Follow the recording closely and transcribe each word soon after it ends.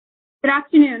Good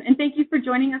afternoon, and thank you for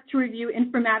joining us to review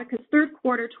Informatica's third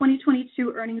quarter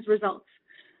 2022 earnings results.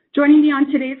 Joining me on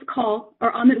today's call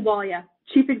are Amit Walia,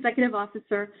 Chief Executive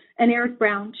Officer, and Eric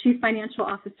Brown, Chief Financial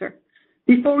Officer.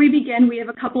 Before we begin, we have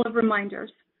a couple of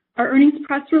reminders. Our earnings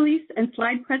press release and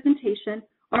slide presentation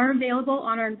are available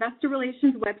on our investor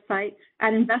relations website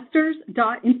at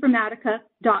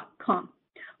investors.informatica.com.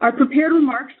 Our prepared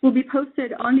remarks will be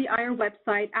posted on the IR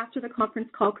website after the conference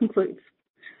call concludes.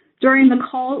 During the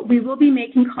call, we will be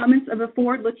making comments of a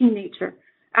forward-looking nature.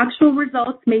 Actual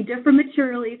results may differ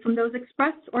materially from those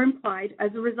expressed or implied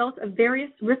as a result of various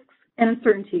risks and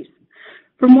uncertainties.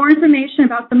 For more information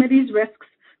about some of these risks,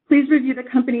 please review the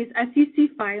company's SEC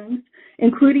filings,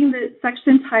 including the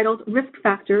section titled Risk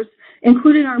Factors,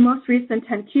 included in our most recent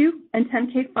 10-Q and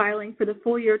 10-K filing for the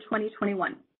full year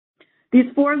 2021.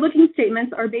 These forward-looking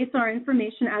statements are based on our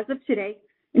information as of today,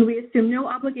 and we assume no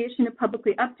obligation to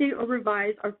publicly update or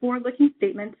revise our forward-looking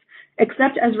statements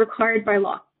except as required by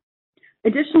law.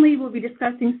 Additionally, we'll be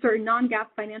discussing certain non-GAAP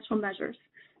financial measures.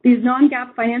 These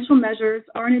non-GAAP financial measures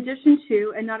are in addition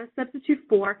to and not a substitute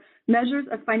for measures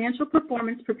of financial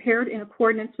performance prepared in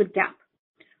accordance with GAAP.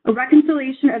 A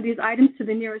reconciliation of these items to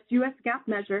the nearest U.S. GAAP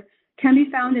measure can be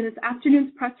found in this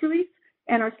afternoon's press release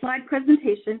and our slide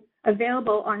presentation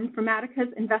available on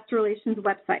Informatica's investor relations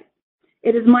website.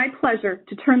 It is my pleasure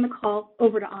to turn the call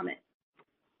over to Amit.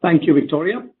 Thank you,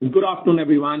 Victoria. Good afternoon,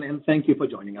 everyone, and thank you for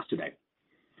joining us today.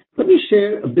 Let me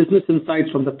share business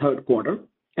insights from the third quarter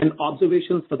and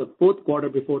observations for the fourth quarter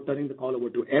before turning the call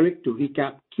over to Eric to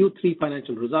recap Q3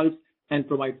 financial results and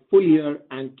provide full year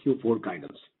and Q4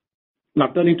 guidance. Now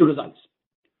turning to results.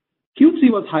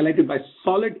 Q3 was highlighted by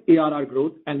solid ARR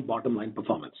growth and bottom line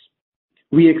performance.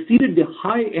 We exceeded the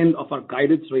high end of our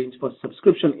guidance range for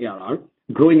subscription ARR,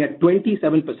 growing at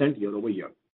 27%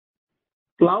 year-over-year.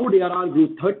 Cloud ARR grew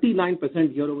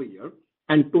 39% year-over-year,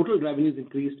 and total revenues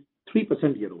increased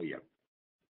 3% year-over-year.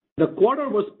 The quarter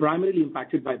was primarily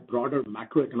impacted by broader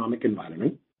macroeconomic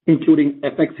environment, including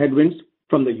FX headwinds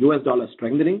from the US dollar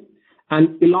strengthening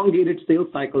and elongated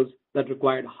sales cycles that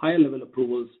required higher level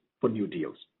approvals for new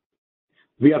deals.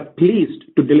 We are pleased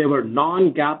to deliver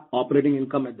non-GAAP operating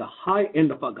income at the high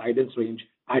end of our guidance range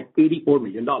at $84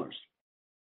 million.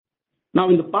 Now,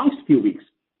 in the past few weeks,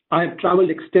 I have traveled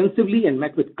extensively and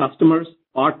met with customers,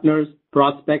 partners,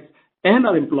 prospects, and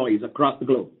our employees across the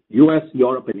globe, US,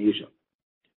 Europe, and Asia.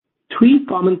 Three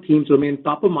common themes remain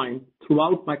top of mind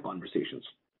throughout my conversations.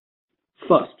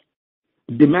 First,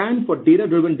 demand for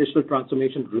data-driven digital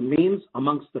transformation remains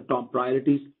amongst the top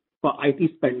priorities for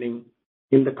IT spending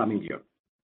in the coming year.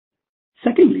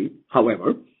 Secondly,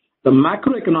 however, the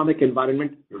macroeconomic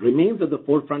environment remains at the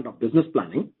forefront of business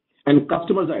planning, and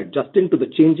customers are adjusting to the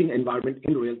changing environment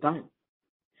in real time.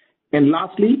 And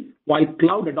lastly, while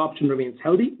cloud adoption remains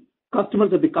healthy,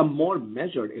 customers have become more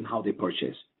measured in how they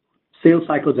purchase. Sales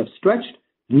cycles have stretched,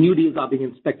 new deals are being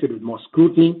inspected with more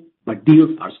scrutiny, but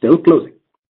deals are still closing.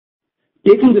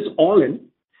 Taking this all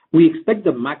in, we expect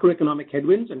the macroeconomic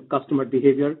headwinds and customer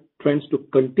behavior trends to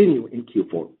continue in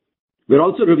Q4. We're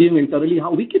also reviewing internally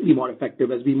how we can be more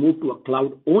effective as we move to a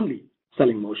cloud-only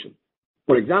selling motion.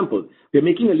 For example, we're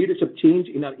making a leadership change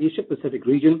in our Asia Pacific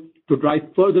region to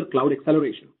drive further cloud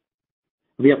acceleration.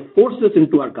 We have factored this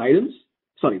into our guidance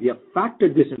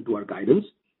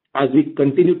as we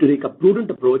continue to take a prudent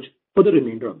approach for the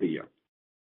remainder of the year.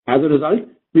 As a result,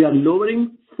 we are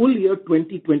lowering full year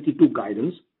 2022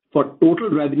 guidance for total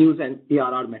revenues and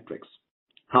ARR metrics.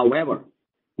 However,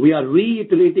 we are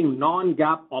reiterating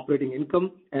non-GAAP operating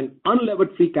income and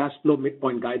unlevered free cash flow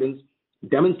midpoint guidance,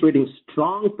 demonstrating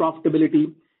strong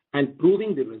profitability and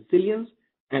proving the resilience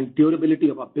and durability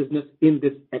of our business in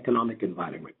this economic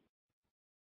environment.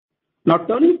 Now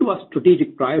turning to our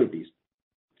strategic priorities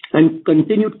and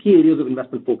continued key areas of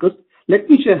investment focus, let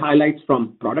me share highlights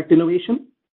from product innovation,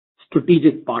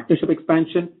 strategic partnership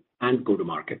expansion, and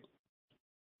go-to-market.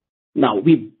 Now,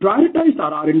 we prioritized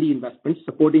our R&D investments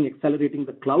supporting accelerating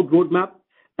the cloud roadmap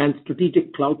and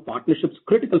strategic cloud partnerships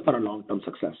critical for our long-term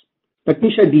success. Let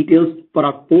me share details for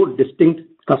our 4 distinct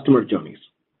customer journeys.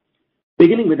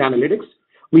 Beginning with analytics,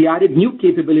 we added new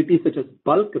capabilities such as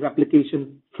bulk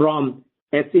replication from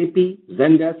SAP,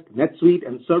 Zendesk, NetSuite,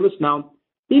 and ServiceNow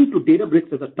into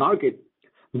Databricks as a target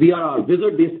via our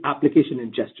wizard-based application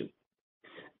ingestion.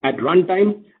 At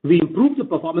runtime, we improved the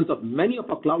performance of many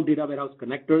of our cloud data warehouse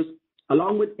connectors,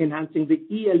 along with enhancing the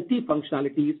ELT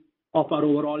functionalities of our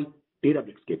overall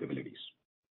Databricks capabilities.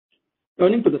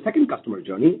 Turning to the second customer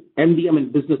journey, MDM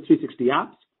and Business 360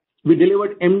 apps, we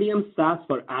delivered MDM SaaS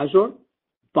for Azure,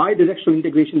 bi-directional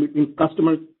integration between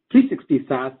Customer 360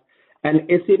 SaaS and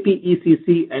SAP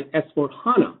ECC and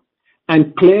S/4HANA,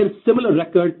 and CLAIRE similar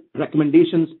record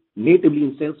recommendations natively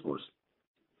in Salesforce.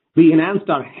 We enhanced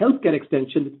our healthcare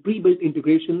extension with pre-built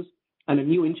integrations and a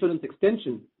new insurance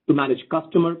extension to manage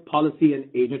customer, policy, and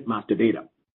agent master data.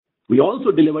 We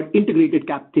also delivered integrated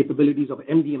capabilities of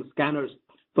MDM scanners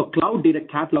for cloud data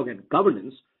catalog and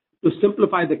governance to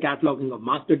simplify the cataloging of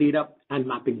master data and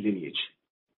mapping lineage.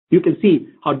 You can see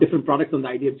how different products on the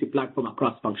IDMC platform are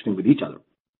cross-functioning with each other.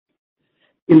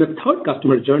 In the third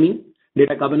customer journey,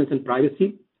 data governance and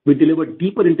privacy, we delivered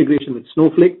deeper integration with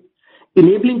Snowflake,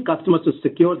 enabling customers to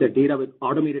secure their data with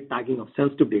automated tagging of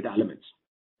sensitive data elements.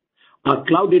 Our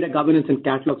cloud data governance and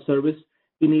catalog service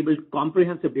enabled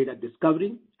comprehensive data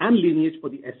discovery and lineage for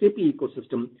the SAP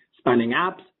ecosystem, spanning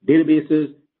apps,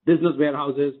 databases, business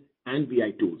warehouses, and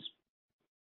BI tools.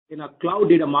 In our cloud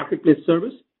data marketplace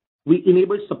service, we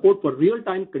enabled support for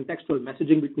real-time contextual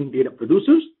messaging between data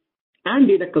producers and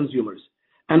data consumers,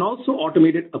 and also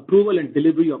automated approval and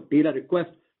delivery of data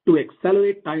requests to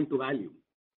accelerate time to value.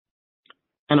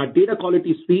 And our data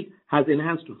quality suite has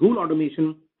enhanced rule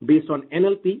automation based on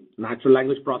NLP, natural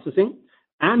language processing,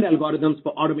 and algorithms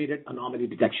for automated anomaly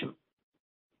detection.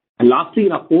 And lastly,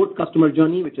 in our fourth customer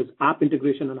journey, which is app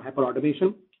integration and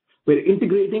hyperautomation, we're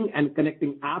integrating and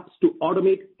connecting apps to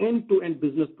automate end-to-end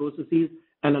business processes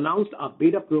and announced our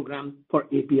beta program for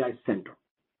API Center.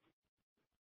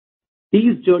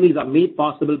 These journeys are made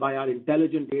possible by our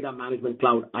Intelligent Data Management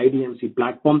Cloud IDMC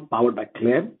platform powered by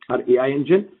CLAIRE, our AI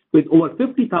engine, with over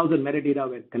 50,000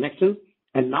 metadata connections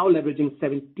and now leveraging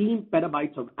 17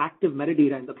 petabytes of active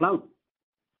metadata in the cloud.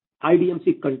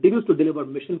 IDMC continues to deliver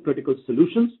mission-critical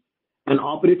solutions and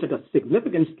operates at a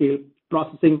significant scale,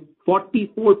 processing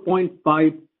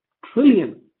 44.5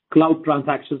 trillion cloud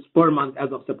transactions per month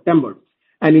as of September,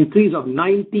 an increase of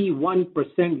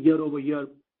 91% year over year,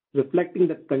 reflecting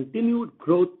the continued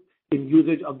growth in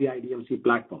usage of the IDMC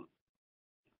platform.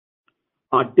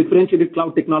 Our differentiated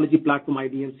cloud technology platform,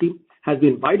 IDMC, has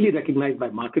been widely recognized by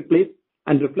Marketplace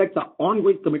and reflects our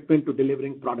ongoing commitment to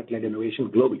delivering product-led innovation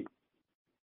globally.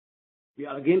 We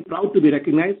are again proud to be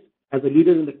recognized as a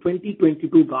leader in the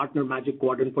 2022 Gartner Magic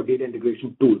Quadrant for Data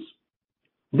Integration Tools.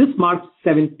 This marks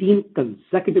 17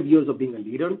 consecutive years of being a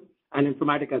leader, and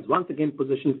Informatica has once again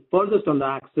positioned furthest on the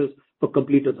axis for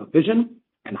completers of vision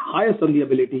and highest on the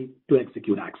ability to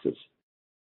execute axis.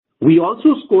 We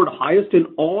also scored highest in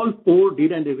all 4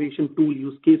 data integration tool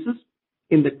use cases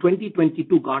in the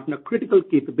 2022 Gartner Critical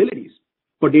Capabilities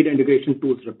for Data Integration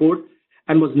Tools report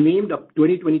and was named a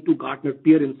 2022 Gartner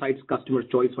Peer Insights Customer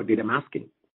Choice for Data Masking.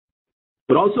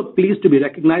 We're also pleased to be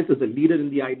recognized as a leader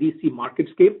in the IDC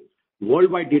MarketScape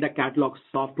Worldwide Data Catalog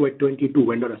Software 22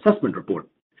 Vendor Assessment Report.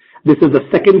 This is the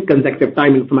second consecutive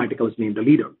time Informatica was named a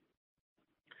leader.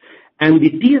 And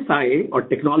the TSIA, or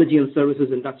Technology and Services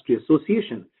Industry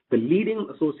Association, the leading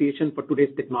association for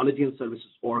today's technology and services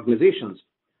organizations,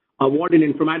 awarded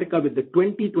Informatica with the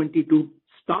 2022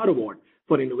 Star Award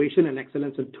for Innovation and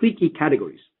Excellence in 3 key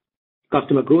categories: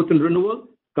 customer growth and renewal,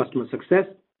 customer success,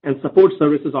 and support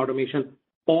services automation,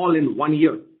 all in 1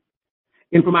 year.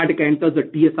 Informatica enters the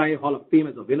TSIA Hall of Fame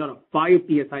as a winner of 5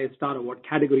 TSIA Star Award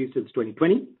categories since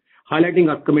 2020, highlighting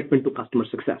our commitment to customer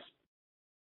success.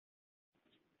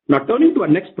 Now turning to our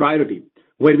next priority,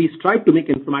 where we strive to make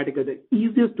Informatica the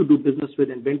easiest to do business with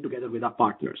and win together with our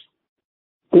partners.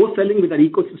 Co-selling with our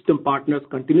ecosystem partners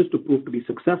continues to prove to be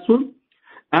successful,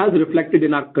 as reflected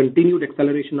in our continued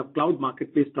acceleration of cloud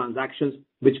marketplace transactions,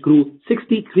 which grew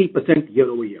 63% year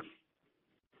over year.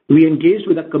 We engaged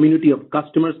with a community of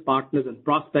customers, partners, and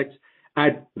prospects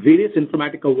at various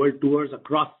Informatica World Tours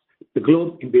across the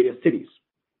globe in various cities.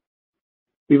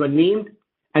 We were named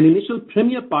an initial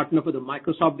premier partner for the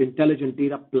Microsoft Intelligent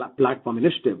Data Platform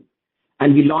Initiative,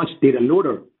 and we launched Data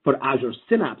Loader for Azure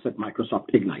Synapse at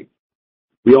Microsoft Ignite.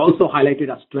 We also highlighted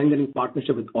our strengthening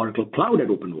partnership with Oracle Cloud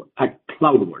at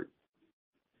CloudWorld.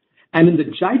 And in the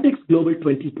GITEX Global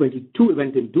 2022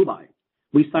 event in Dubai,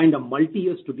 we signed a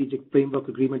multi-year strategic framework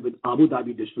agreement with Abu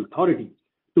Dhabi Digital Authority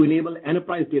to enable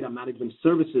enterprise data management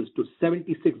services to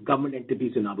 76 government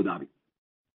entities in Abu Dhabi.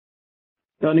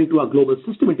 Turning to our global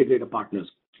system integrator partners,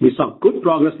 we saw good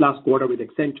progress last quarter with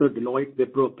Accenture, Deloitte,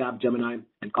 Wipro, Capgemini,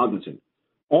 and Cognizant,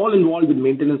 all involved with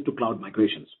maintenance to cloud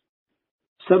migrations.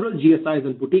 Several GSIs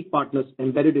and boutique partners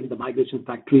embedded in the migration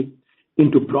factory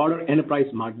into broader enterprise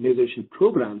modernization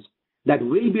programs that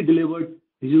will be delivered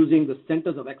using the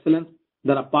centers of excellence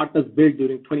that our partners built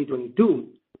during 2022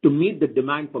 to meet the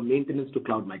demand for maintenance to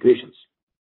cloud migrations.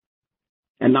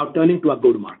 And now turning to our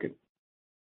go-to-market.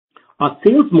 Our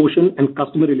sales motion and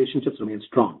customer relationships remain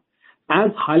strong, as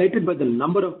highlighted by the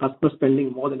number of customers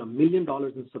spending more than $1 million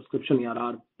in subscription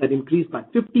ARR that increased by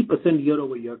 50% year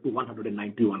over year to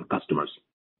 191 customers.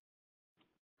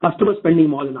 Customers spending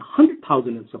more than $100,000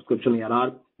 in subscription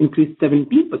ARR increased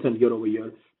 17%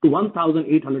 year-over-year to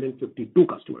 1,852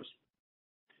 customers.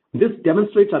 This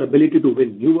demonstrates our ability to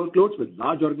win new workloads with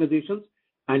large organizations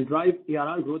and drive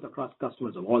ARR growth across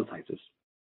customers of all sizes.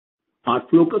 Our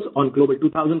focus on Global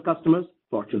 2000 customers,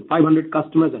 Fortune 500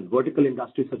 customers, and vertical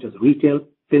industries such as retail,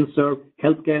 FinServ,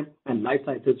 healthcare, and life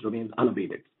sciences remains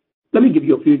unabated. Let me give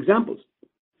you a few examples.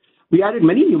 We added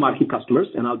many new marquee customers,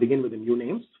 and I'll begin with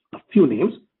a few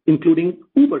names, including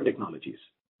Uber Technologies.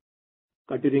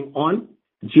 Continuing on,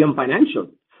 GM Financial,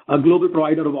 a global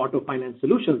provider of auto finance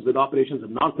solutions with operations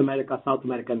in North America, South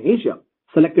America, and Asia,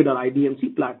 selected our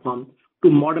IDMC platform to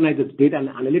modernize its data and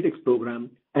analytics program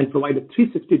and provide a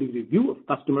 360-degree view of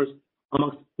customers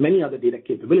amongst many other data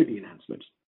capability enhancements.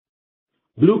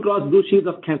 Blue Cross Blue Shield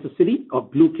of Kansas City, or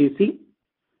Blue KC,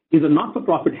 is a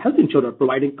not-for-profit health insurer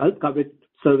providing health coverage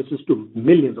services to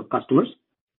millions of customers.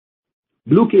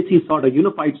 Blue KC sought a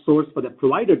unified source for their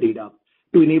provider data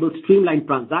to enable streamlined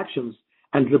transactions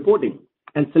and reporting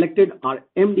and selected our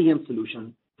MDM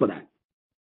solution for that.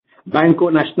 Banco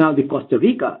Nacional de Costa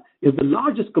Rica is the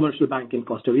largest commercial bank in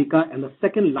Costa Rica and the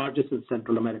second largest in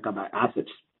Central America by assets.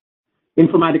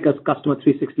 Informatica's Customer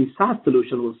 360 SaaS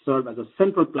solution will serve as a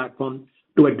central platform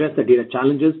to address the data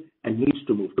challenges and needs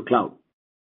to move to cloud.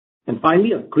 And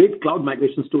finally, a great cloud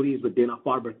migration story is with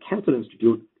Dana-Farber Cancer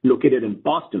Institute, located in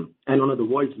Boston and one of the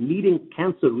world's leading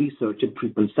cancer research and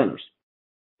treatment centers.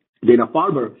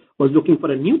 Dana-Farber was looking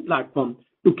for a new platform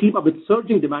to keep up with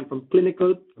surging demand from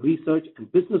clinical, research,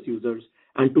 and business users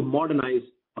and to modernize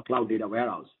a cloud data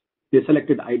warehouse. They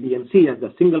selected IDMC as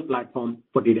the single platform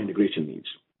for data integration needs.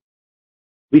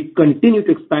 We continue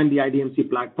to expand the IDMC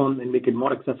platform and make it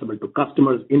more accessible to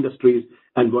customers, industries,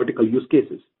 and vertical use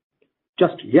cases.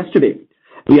 Just yesterday,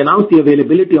 we announced the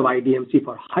availability of IDMC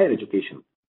for higher education.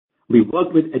 We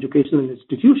worked with educational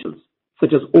institutions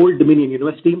such as Old Dominion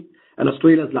University and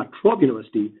Australia's La Trobe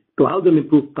University to help them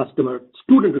improve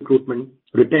student recruitment,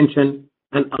 retention,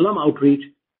 and alum outreach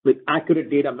with accurate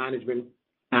data management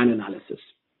and analysis.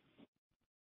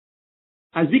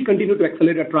 As we continue to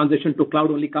accelerate our transition to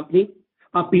cloud-only company,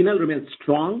 our P&L remains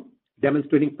strong,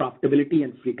 demonstrating profitability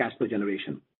and free cash flow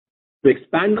generation. To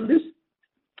expand on this,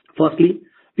 firstly,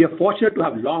 we are fortunate to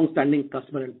have long-standing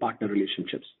customer and partner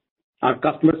relationships. Our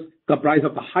customers comprise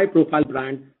of a high-profile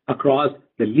brand across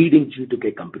the leading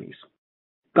G2K companies.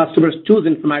 Customers choose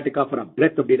Informatica for a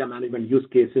breadth of data management use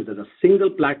cases as a single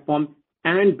platform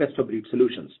and best-of-breed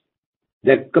solutions.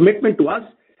 Their commitment to us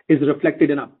is reflected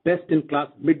in our best-in-class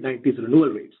mid-90s renewal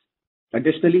rates.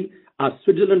 Additionally, our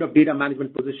Switzerland of data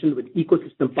management position with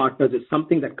ecosystem partners is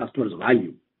something that customers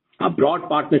value. Our broad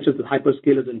partnerships with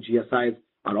hyperscalers and GSIs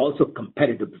are also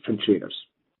competitive differentiators.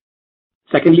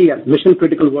 Secondly, as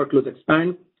mission-critical workloads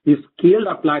expand, we've scaled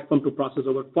our platform to process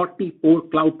over 44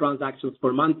 cloud transactions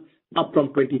per month, up from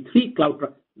 23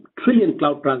 trillion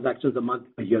cloud transactions a month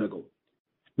a year ago,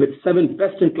 with 7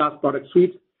 best-in-class product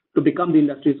suites to become the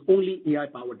industry's only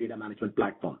AI-powered data management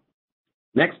platform.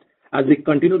 Next, as we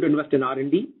continue to invest in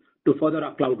R&D to further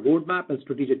our cloud roadmap and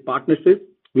strategic partnerships,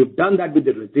 we've done that with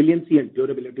the resiliency and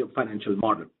durability of financial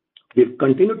model. We've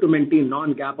continued to maintain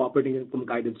non-GAAP operating income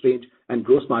guidance range and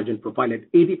gross margin profile at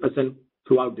 80%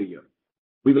 throughout the year.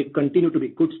 We will continue to be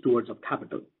good stewards of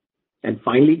capital. And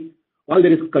finally, while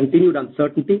there is continued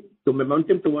uncertainty, the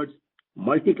momentum towards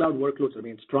multi-cloud workloads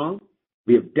remains strong.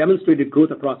 We have demonstrated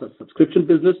growth across our subscription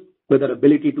business with our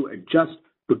ability to adjust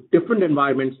to different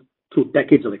environments through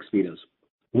decades of experience.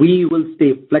 We will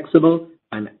stay flexible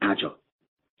and agile.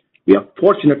 We are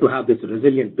fortunate to have this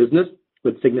resilient business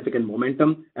with significant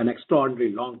momentum and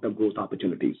extraordinary long-term growth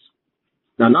opportunities.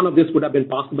 Now, none of this would have been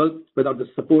possible without the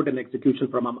support and execution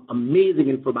from our amazing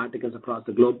Informaticans across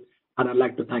the globe, and I'd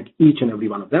like to thank each and every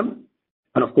one of them.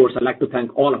 And of course, I'd like to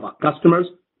thank all of our customers,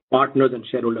 partners, and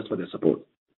shareholders for their support.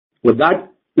 With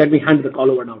that, let me hand the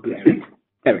call over now to Eric.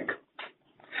 Eric.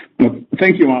 Well,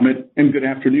 thank you, Amit, and good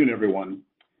afternoon, everyone.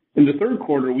 In the third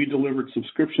quarter, we delivered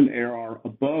subscription ARR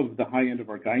above the high end of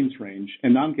our guidance range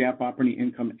and non-GAAP operating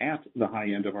income at the high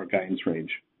end of our guidance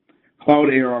range.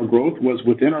 Cloud ARR growth was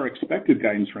within our expected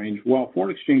guidance range, while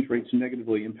foreign exchange rates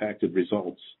negatively impacted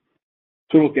results.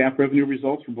 Total GAAP revenue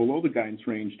results were below the guidance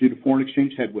range due to foreign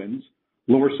exchange headwinds,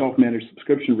 lower self-managed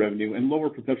subscription revenue, and lower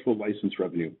perpetual license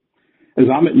revenue. As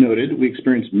Amit noted, we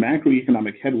experienced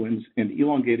macroeconomic headwinds and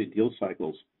elongated deal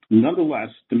cycles. Nonetheless,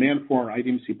 demand for our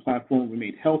IDMC platform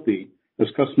remained healthy as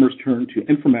customers turned to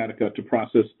Informatica to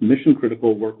process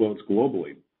mission-critical workloads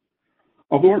globally.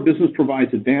 Although our business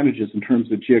provides advantages in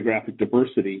terms of geographic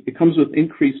diversity, it comes with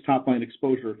increased top-line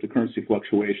exposure to currency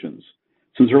fluctuations.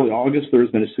 Since early August, there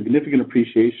has been a significant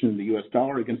appreciation in the U.S.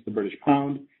 dollar against the British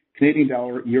pound Canadian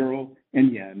dollar, euro,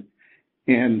 and yen,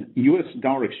 and U.S.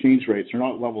 dollar exchange rates are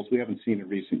now at levels we haven't seen in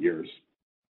recent years.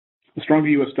 The stronger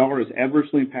U.S. dollar has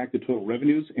adversely impacted total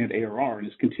revenues and ARR and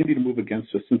has continued to move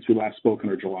against us since we last spoke on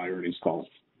our July earnings call.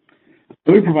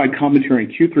 Let me provide commentary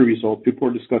on Q3 results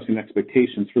before discussing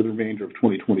expectations for the remainder of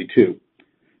 2022.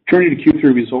 Turning to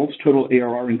Q3 results, total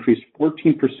ARR increased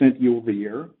 14%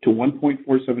 year-over-year to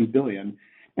 $1.47 billion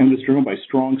and was driven by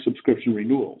strong subscription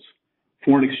renewals.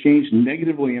 Foreign exchange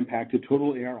negatively impacted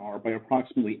total ARR by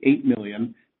approximately $8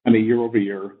 million on a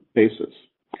year-over-year basis.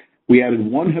 We added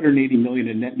 $180 million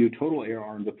in net new total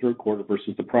ARR in the third quarter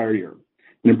versus the prior year.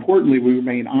 And importantly, we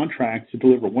remain on track to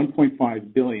deliver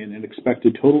 $1.5 billion in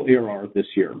expected total ARR this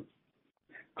year.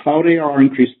 Cloud ARR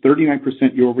increased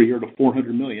 39% year-over-year to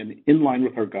 $400 million, in line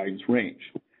with our guidance range.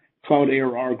 Cloud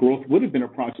ARR growth would have been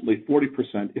approximately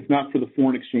 40% if not for the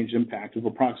foreign exchange impact of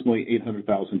approximately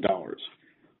 $800,000.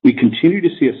 We continue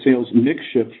to see a sales mix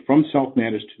shift from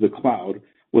self-managed to the cloud,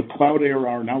 with cloud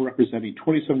ARR now representing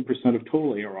 27% of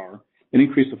total ARR, an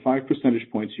increase of 5 percentage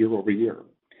points year-over-year.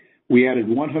 We added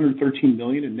 $113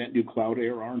 million in net new cloud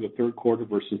ARR in the third quarter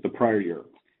versus the prior year.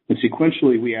 And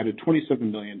sequentially, we added $27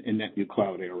 million in net new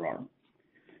cloud ARR.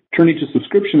 Turning to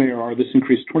subscription ARR, this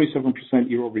increased 27%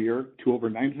 year-over-year to over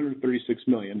 $936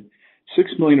 million,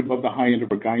 $6 million above the high end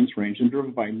of our guidance range and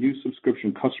driven by new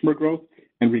subscription customer growth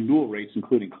and renewal rates,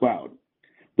 including cloud.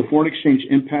 The foreign exchange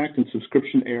impact in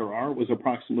subscription ARR was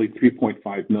approximately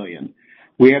 $3.5 million.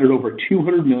 We added over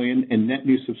 $200 million in net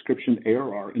new subscription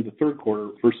ARR in the third quarter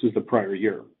versus the prior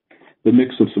year. The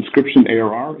mix of subscription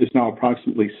ARR is now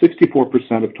approximately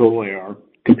 64% of total ARR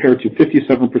compared to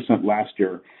 57% last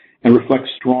year and reflects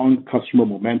strong customer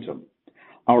momentum.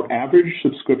 Our average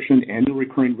subscription annual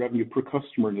recurring revenue per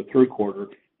customer in the third quarter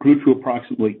grew to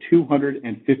approximately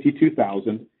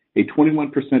 $252,000, a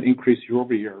 21% increase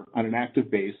year-over-year on an active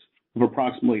base of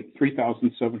approximately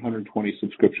 3,720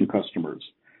 subscription customers.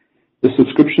 The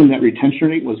subscription net retention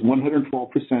rate was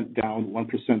 112%, down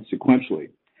 1% sequentially.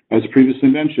 As previously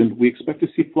mentioned, we expect to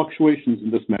see fluctuations in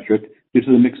this metric due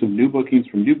to the mix of new bookings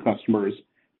from new customers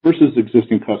versus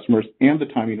existing customers and the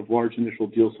timing of large initial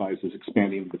deal sizes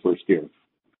expanding in the first year.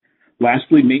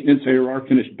 Lastly, maintenance ARR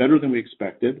finished better than we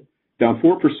expected, down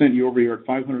 4% year-over-year at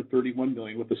 $531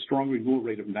 million with a strong renewal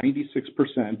rate of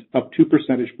 96%, up 2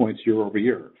 percentage points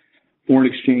year-over-year.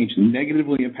 Foreign exchange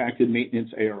negatively impacted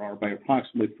maintenance ARR by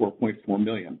approximately $4.4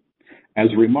 million. As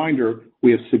a reminder,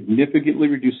 we have significantly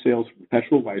reduced sales of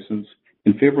perpetual license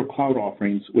in favor of cloud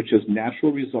offerings, which has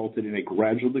naturally resulted in a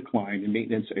gradual decline in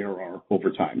maintenance ARR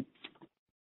over time.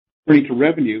 Turning to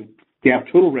revenue,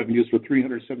 GAAP total revenues were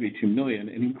 $372 million,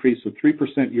 an increase of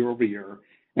 3% year-over-year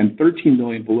and $13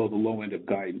 million below the low end of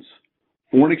guidance.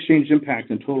 Foreign exchange impact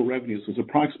in total revenues was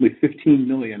approximately $15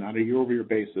 million on a year-over-year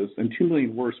basis and $2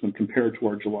 million worse when compared to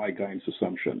our July guidance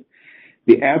assumption.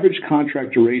 The average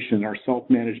contract duration in our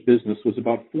self-managed business was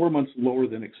about 4 months lower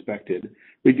than expected,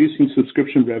 reducing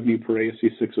subscription revenue per ASC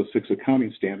 606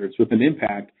 accounting standards with an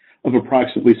impact of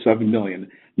approximately $7 million,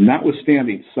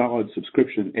 notwithstanding solid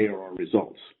subscription ARR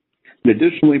results. And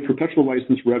additionally, perpetual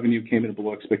license revenue came in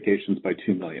below expectations by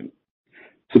 $2 million.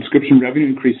 Subscription revenue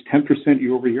increased 10%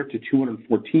 year-over-year to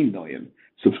 $214 million.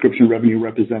 Subscription revenue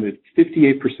represented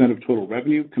 58% of total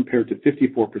revenue compared to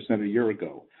 54% a year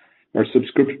ago. Our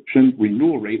subscription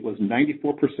renewal rate was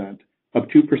 94%, up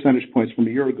 2 percentage points from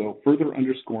a year ago, further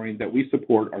underscoring that we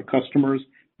support our customers'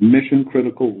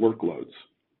 mission-critical workloads.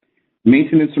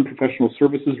 Maintenance and professional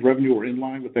services revenue were in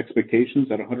line with expectations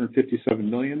at $157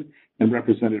 million and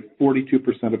represented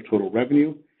 42% of total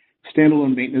revenue.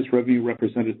 Standalone maintenance revenue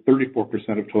represented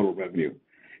 34% of total revenue.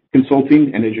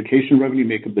 Consulting and education revenue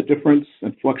make up the difference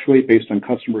and fluctuate based on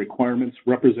customer requirements,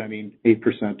 representing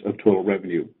 8% of total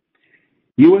revenue.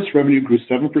 U.S. revenue grew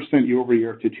 7%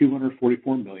 year-over-year to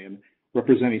 $244 million,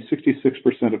 representing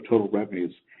 66% of total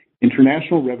revenues.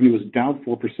 International revenue was down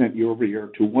 4% year-over-year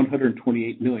to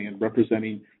 $128 million,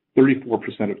 representing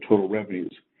 34% of total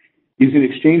revenues. Using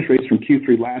exchange rates from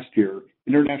Q3 last year,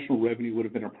 international revenue would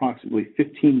have been approximately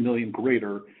 $15 million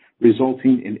greater,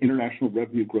 resulting in international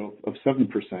revenue growth of 7%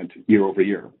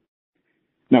 year-over-year.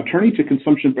 Now turning to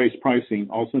consumption-based pricing,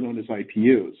 also known as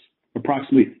IPUs,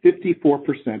 approximately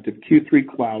 54% of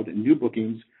Q3 cloud and new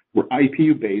bookings were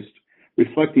IPU-based,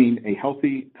 reflecting a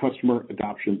healthy customer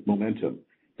adoption momentum.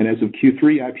 And as of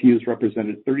Q3, IPUs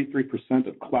represented 33%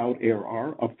 of cloud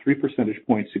ARR, up 3 percentage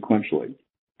points sequentially.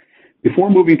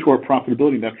 Before moving to our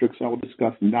profitability metrics, I will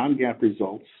discuss non-GAAP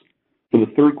results for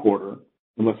the third quarter,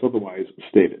 unless otherwise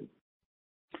stated.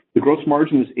 The gross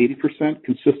margin is 80%,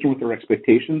 consistent with our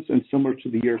expectations and similar to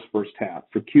the year's first half.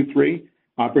 For Q3,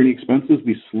 operating expenses,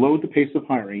 we slowed the pace of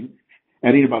hiring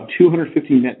adding about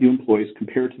 250 net new employees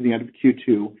compared to the end of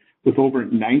Q2, with over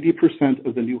 90%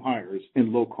 of the new hires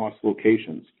in low-cost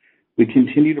locations. We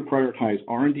continue to prioritize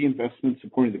R&D investments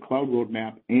supporting the cloud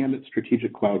roadmap and its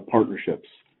strategic cloud partnerships.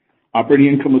 Operating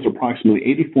income was approximately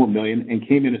 $84 million and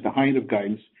came in at the high end of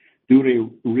guidance due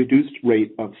to a reduced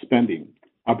rate of spending.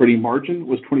 Operating margin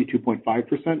was 22.5%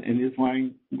 and is in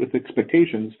line with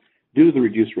expectations due to the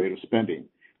reduced rate of spending.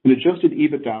 And adjusted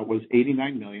EBITDA was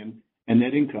 $89 million and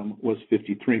net income was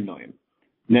 $53 million.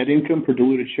 Net income per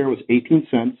diluted share was 18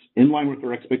 cents, in line with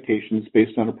our expectations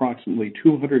based on approximately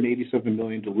 287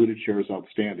 million diluted shares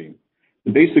outstanding.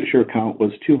 The basic share count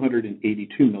was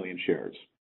 282 million shares.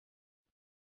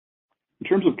 In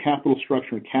terms of capital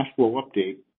structure and cash flow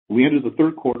update, we ended the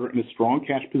third quarter in a strong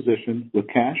cash position with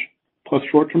cash plus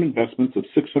short-term investments of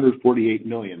 $648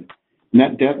 million.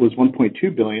 Net debt was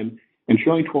 $1.2 billion, and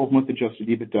trailing 12-month adjusted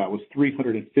EBITDA was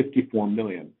 $354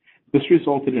 million. This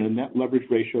resulted in a net leverage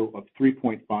ratio of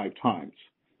 3.5 times.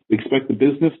 We expect the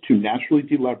business to naturally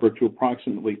delever to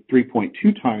approximately 3.2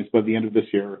 times by the end of this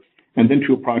year, and then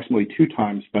to approximately 2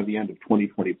 times by the end of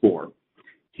 2024.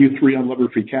 Q3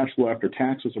 unlevered free cash flow after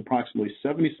tax was approximately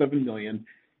 $77 million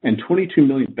and $22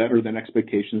 million better than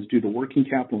expectations due to working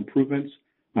capital improvements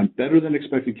on better than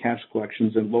expected cash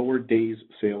collections and lower days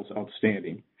sales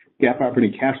outstanding. GAAP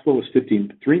operating cash flow was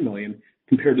 $53 million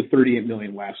compared to $38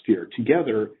 million last year.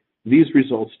 Together, these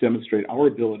results demonstrate our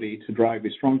ability to drive a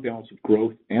strong balance of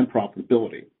growth and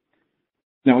profitability.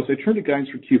 Now, as I turn to guidance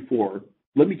for Q4,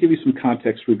 let me give you some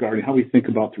context regarding how we think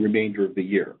about the remainder of the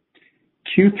year.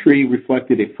 Q3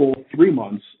 reflected a full 3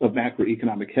 months of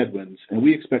macroeconomic headwinds, and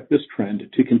we expect this trend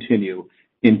to continue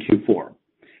in Q4.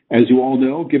 As you all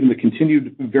know, given the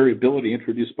continued variability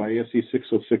introduced by ASC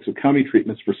 606 accounting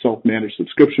treatments for self-managed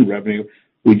subscription revenue,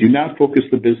 we do not focus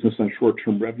the business on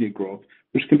short-term revenue growth,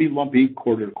 which can be lumpy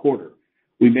quarter to quarter.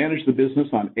 We manage the business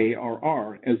on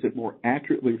ARR as it more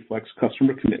accurately reflects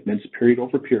customer commitments period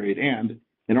over period and,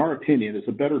 in our opinion, is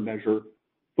a better measure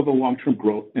for the long-term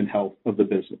growth and health of the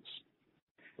business.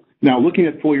 Now, looking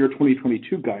at full year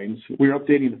 2022 guidance, we are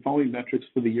updating the following metrics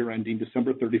for the year ending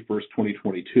December 31st,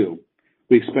 2022.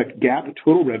 We expect GAAP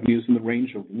total revenues in the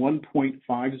range of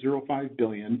 $1.505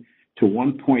 billion to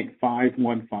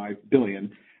 $1.515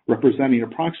 billion, representing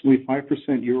approximately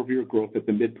 5% year-over-year growth at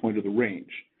the midpoint of the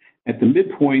range. At the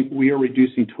midpoint, we are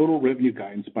reducing total revenue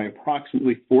guidance by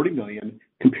approximately $40 million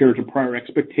compared to prior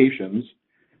expectations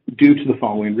due to the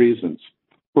following reasons.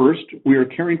 First, we are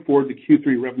carrying forward the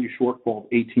Q3 revenue shortfall of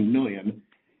 $18 million,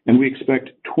 and we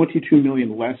expect $22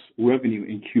 million less revenue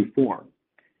in Q4.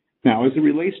 Now, as it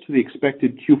relates to the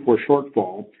expected Q4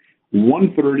 shortfall,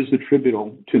 1/3 is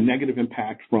attributable to negative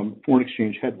impact from foreign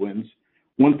exchange headwinds,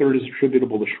 1/3 is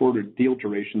attributable to shorter deal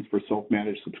durations for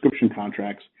self-managed subscription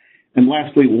contracts, and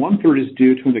lastly, 1/3 is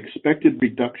due to an expected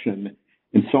reduction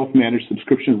in self-managed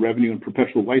subscription revenue and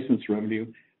perpetual license revenue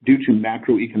due to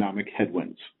macroeconomic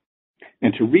headwinds.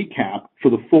 And to recap, for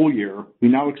the full year, we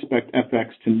now expect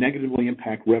FX to negatively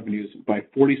impact revenues by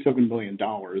 $47 million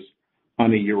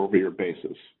on a year-over-year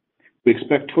basis. We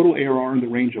expect total ARR in the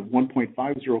range of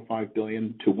 $1.505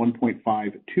 billion to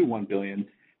 $1.521 billion,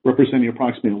 representing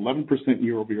approximately 11%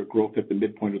 year-over-year growth at the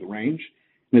midpoint of the range.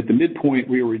 And at the midpoint,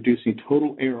 we are reducing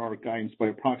total ARR guidance by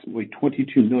approximately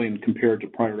 $22 million compared to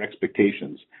prior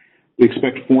expectations. We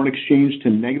expect foreign exchange to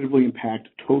negatively impact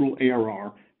total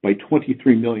ARR by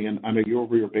 $23 million on a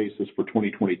year-over-year basis for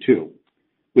 2022.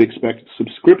 We expect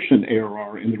subscription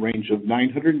ARR in the range of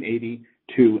 $980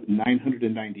 to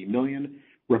 $990 million,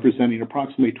 representing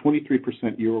approximately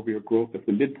 23% year-over-year growth at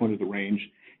the midpoint of the range.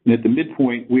 And at the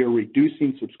midpoint, we are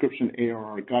reducing subscription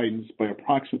ARR guidance by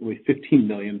approximately $15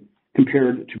 million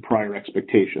compared to prior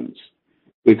expectations.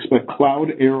 We expect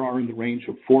cloud ARR in the range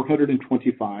of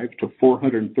 $425 to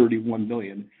 $431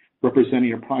 million,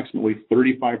 representing approximately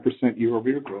 35%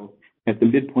 year-over-year growth at the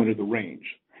midpoint of the range.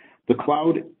 The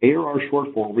cloud ARR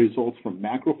shortfall results from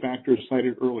macro factors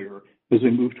cited earlier as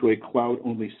we move to a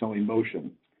cloud-only selling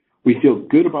motion. We feel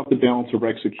good about the balance of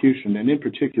execution and, in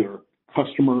particular,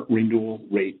 customer renewal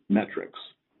rate metrics.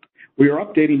 We are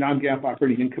updating non-GAAP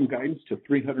operating income guidance to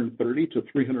 $330 to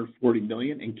 $340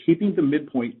 million and keeping the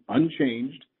midpoint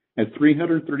unchanged at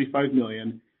 $335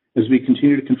 million as we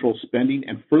continue to control spending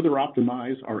and further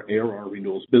optimize our ARR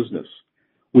renewals business.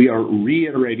 We are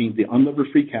reiterating the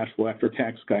unlevered free cash flow after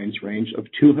tax guidance range of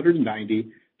 $290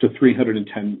 to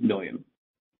 $310 million.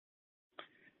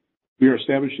 We are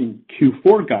establishing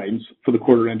Q4 guidance for the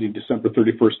quarter ending December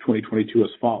 31st, 2022 as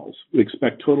follows. We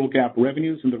expect total GAAP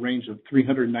revenues in the range of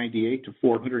 $398 to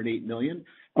 $408 million,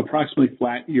 approximately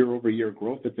flat year-over-year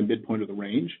growth at the midpoint of the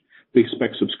range. We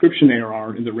expect subscription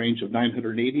ARR in the range of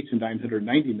 $980 to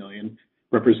 $990 million,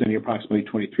 representing approximately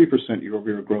 23%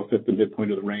 year-over-year growth at the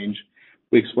midpoint of the range.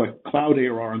 We expect cloud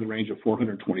ARR in the range of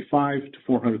 $425 to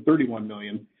 $431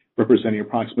 million, representing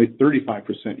approximately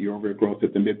 35% year-over-year growth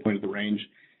at the midpoint of the range.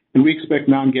 And we expect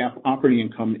non-GAAP operating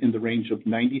income in the range of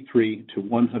 $93 to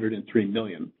 $103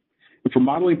 million. And for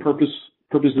modeling purposes,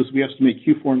 we estimate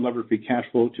Q4 unlevered free cash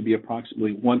flow to be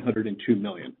approximately $102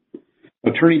 million.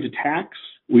 Now, turning to tax,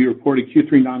 we reported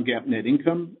Q3 non-GAAP net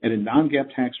income at a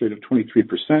non-GAAP tax rate of 23%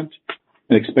 and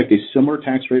expect a similar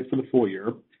tax rate for the full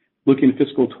year. Looking at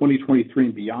fiscal 2023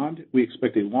 and beyond, we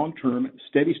expect a long-term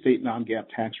steady-state non-GAAP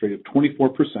tax rate of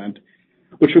 24%,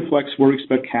 which reflects where we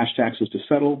expect cash taxes to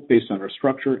settle based on our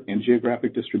structure and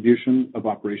geographic distribution of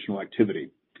operational activity.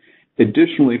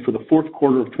 Additionally, for the fourth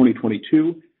quarter of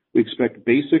 2022, we expect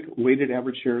basic weighted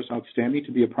average shares outstanding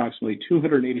to be approximately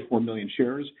 284 million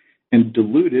shares and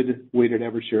diluted weighted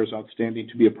average shares outstanding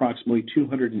to be approximately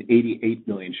 288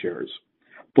 million shares.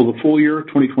 For the full year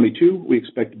 2022, we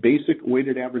expect basic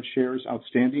weighted average shares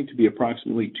outstanding to be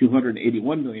approximately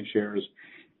 281 million shares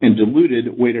and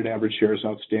diluted weighted average shares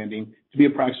outstanding to be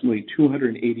approximately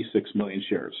 286 million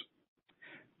shares.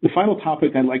 The final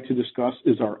topic I'd like to discuss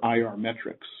is our IR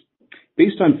metrics.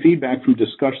 Based on feedback from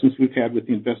discussions we've had with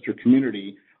the investor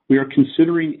community, we are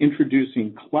considering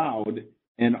introducing cloud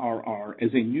NRR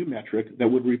as a new metric that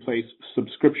would replace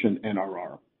subscription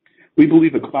NRR. We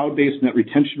believe a cloud-based net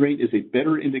retention rate is a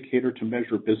better indicator to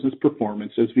measure business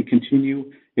performance as we continue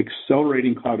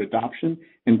accelerating cloud adoption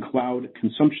and cloud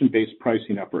consumption-based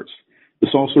pricing efforts. This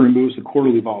also removes the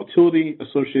quarterly volatility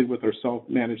associated with our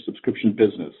self-managed subscription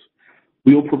business.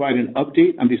 We will provide an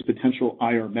update on these potential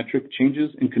IR metric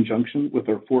changes in conjunction with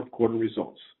our fourth quarter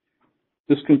results.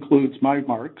 This concludes my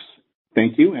remarks.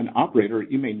 Thank you, and operator,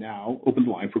 you may now open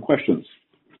the line for questions.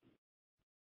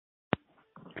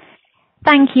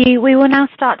 Thank you. We will now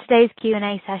start today's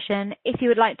Q&A session. If you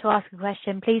would like to ask a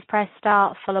question, please press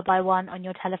star followed by 1 on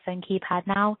your telephone keypad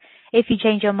now. If you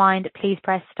change your mind, please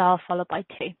press star followed by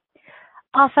 2.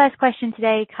 Our first question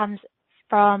today comes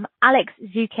from Alex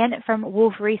Zukin from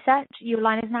Wolfe Research. Your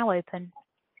line is now open.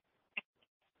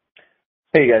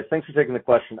 Hey guys, thanks for taking the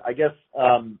question. I guess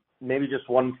maybe just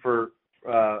one for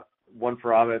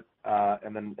Amit,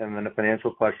 and then a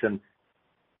financial question.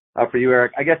 For you,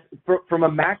 Eric, I guess from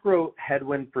a macro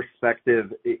headwind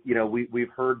perspective, we've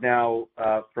heard now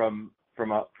from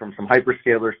some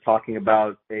hyperscalers talking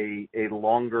about a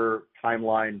longer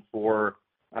timeline for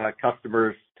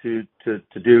customers to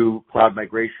do cloud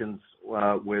migrations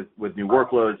with new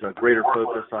workloads, a greater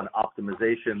focus on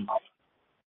optimization.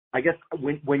 I guess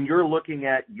when you're looking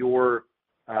at your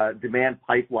demand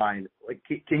pipeline, like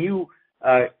can you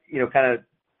kind of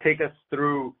take us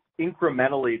through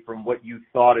incrementally from what you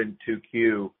thought in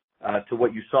 2Q to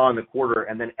what you saw in the quarter,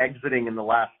 and then exiting in the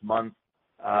last month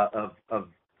of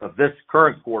this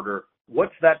current quarter?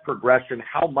 What's that progression?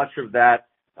 How much of that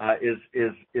is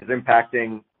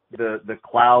impacting the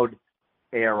cloud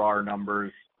ARR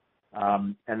numbers?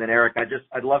 And then Eric,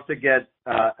 I'd love to get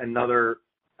another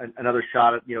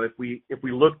shot at if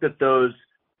we looked at those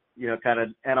kind of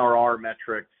NRR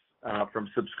metrics from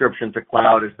subscription to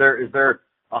cloud, is there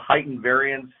a heightened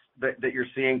variance that you're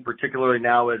seeing, particularly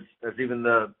now as even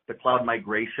the cloud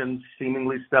migrations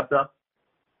seemingly stepped up?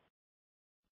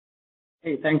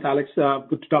 Hey, thanks, Alex.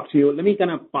 Good to talk to you. Let me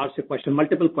kind of parse your question,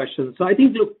 multiple questions. So I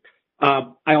think, look,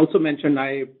 I also mentioned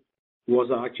I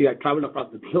traveled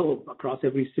across the globe, across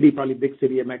every city, probably big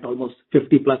city. I met almost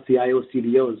 50 plus CIOs,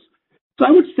 CDOs. So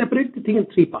I would separate the thing in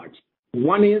 3 parts.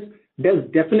 One is there's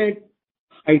definite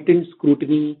heightened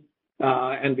scrutiny,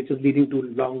 and which is leading to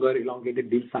longer, elongated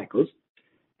deal cycles.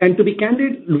 And to be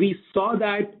candid, we saw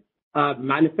that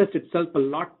manifest itself a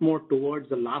lot more towards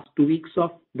the last 2 weeks of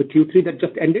the Q3 that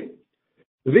just ended,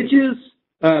 which is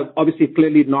obviously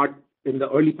clearly not in the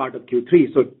early part of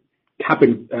Q3. So it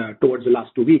happened towards the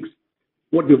last 2 weeks.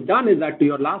 What we've done is that to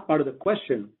your last part of the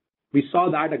question, we saw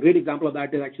that a great example of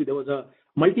that is actually there was a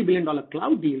multi-billion-dollar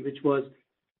cloud deal, which was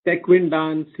tech win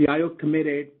done, CIO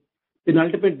committed. The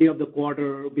ultimate day of the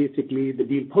quarter, basically the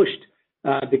deal pushed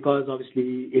because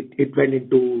obviously it went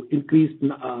into increased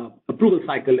approval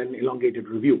cycle and elongated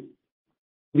review.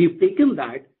 We've taken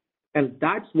that, and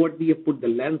that's what we have put the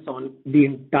lens on the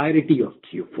entirety of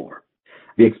Q4.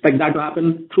 We expect that to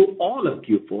happen through all of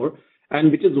Q4,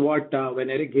 and which is what when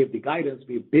Eric gave the guidance,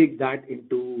 we baked that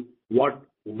into what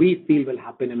we feel will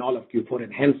happen in all of Q4,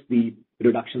 and hence the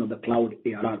reduction of the cloud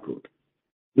ARR growth.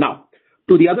 Now,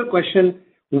 to the other question,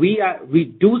 we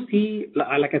do see,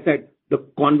 like I said, the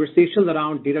conversations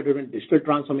around data-driven digital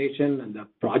transformation and the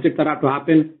projects that have to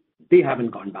happen, they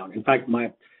haven't gone down. In fact,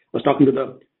 I was talking to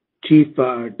the chief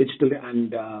digital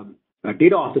and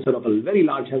data officer of a very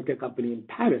large healthcare company in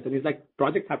Paris, and he's like,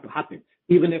 projects have to happen,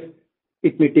 even if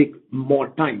it may take more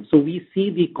time. So we see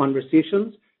the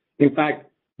conversations. In fact,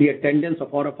 the attendance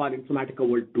of all of our Informatica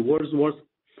World Tours was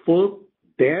full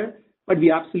there, but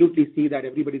we absolutely see that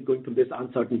everybody's going through this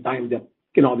uncertain time.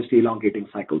 They're obviously elongating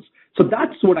cycles. So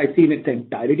that's what I see in its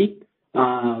entirety,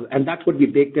 and that's what we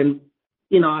baked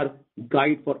in our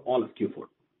guide for all of Q4.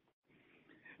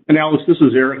 And Alex, this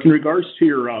is Eric. In regards to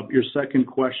your second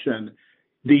question,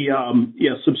 the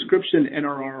subscription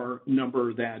NRR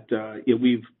number that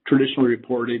we've traditionally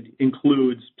reported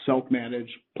includes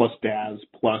self-managed plus DaaS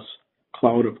plus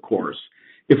cloud, of course.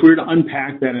 If we were to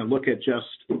unpack that and look at just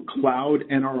cloud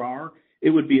NRR, it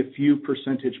would be a few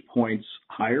percentage points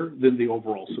higher than the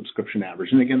overall subscription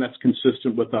average. And again, that's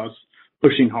consistent with us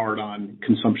pushing hard on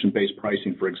consumption-based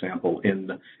pricing, for example, in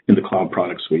the cloud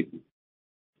product suite.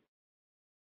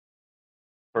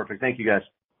 Perfect. Thank you, guys.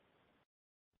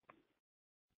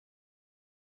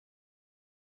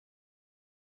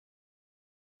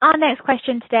 Our next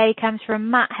question today comes from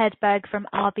Matt Hedberg from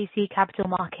RBC Capital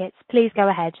Markets. Please go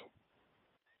ahead.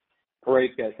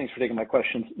 Great, guys. Thanks for taking my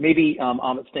questions. Maybe,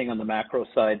 Amit, staying on the macro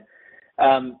side.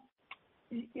 I'm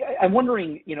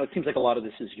wondering, it seems like a lot of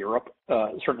this is Europe,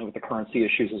 certainly with the currency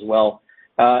issues as well.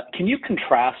 Can you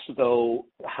contrast, though,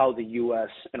 how the U.S.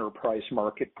 enterprise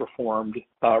market performed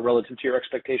relative to your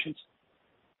expectations?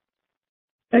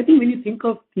 I think when you think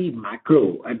of the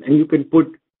macro, and you can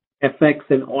put FX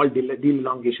and all deal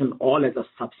elongation all as a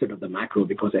subset of the macro,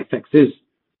 because FX is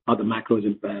how the macro is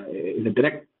a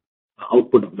direct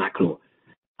output of macro.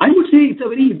 I would say it's a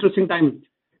very interesting time.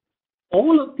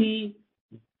 All of the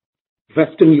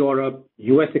Western Europe,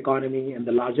 U.S. economy, and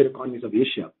the larger economies of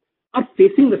Asia are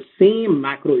facing the same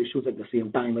macro issues at the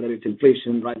same time, whether it's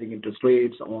inflation, rising interest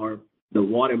rates, or the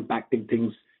war impacting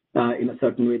things in a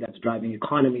certain way that's driving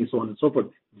economy, so on and so forth.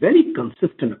 Very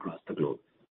consistent across the globe.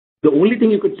 The only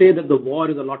thing you could say that the war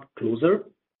is a lot closer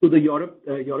to the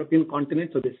European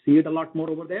continent, so they see it a lot more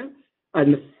over there,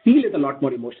 and feel it a lot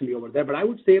more emotionally over there. But I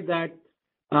would say that,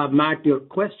 Matt, your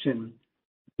question,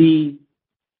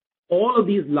 all of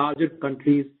these larger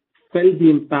countries felt the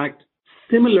impact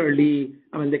similarly.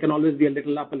 I mean, they can always be a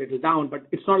little up, a little down, but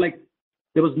it's not like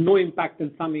there was no impact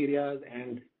in some areas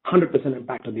and 100%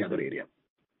 impact on the other area.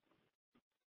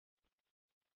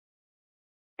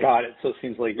 Got it. So it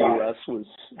seems like the U.S.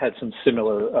 had some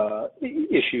similar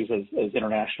issues as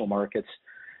international markets.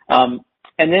 And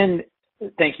then,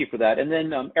 thank you for that. And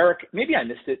then, Eric, maybe I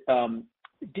missed it.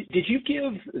 Did you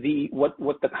give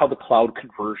how the cloud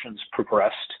conversions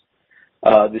progressed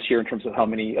this year in terms of how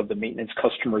many of the maintenance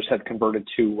customers have converted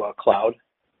to cloud?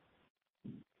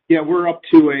 Yeah, we're up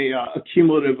to a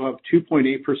cumulative of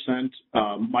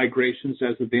 2.8% migrations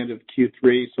as of the end of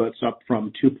Q3, so it's up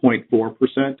from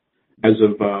 2.4% as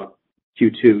of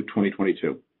Q2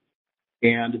 2022.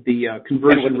 And the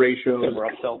conversion ratios Some are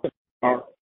upsell.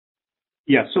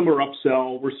 Some are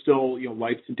upsell. We're still,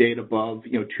 life to date above,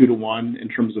 2 to 1 in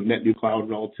terms of net new cloud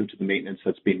relative to the maintenance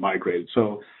that's being migrated.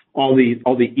 So all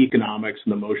the economics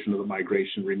and the motion of the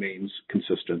migration remains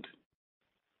consistent.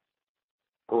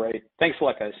 Great. Thanks a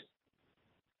lot, guys.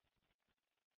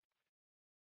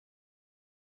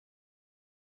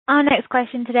 Our next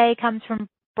question today comes from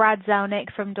Brad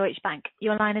Zelnick from Deutsche Bank.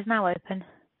 Your line is now open.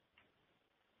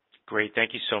 Great.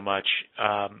 Thank you so much.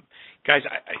 Guys,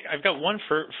 I've got one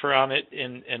for Amit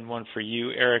and one for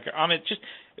you, Eric. Amit, just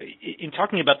in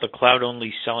talking about the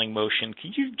cloud-only selling motion,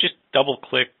 can you just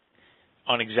double-click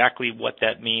on exactly what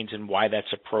that means and why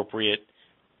that's appropriate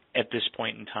at this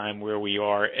point in time where we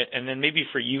are? And then maybe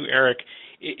for you, Eric,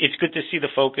 it's good to see the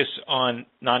focus on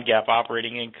non-GAAP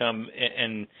operating income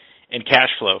and cash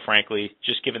flow, frankly,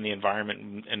 just given the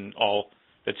environment and all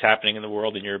that's happening in the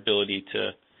world and your ability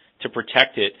to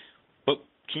protect it. But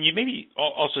can you maybe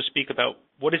also speak about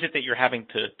what is it that you're having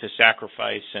to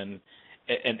sacrifice and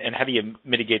how do you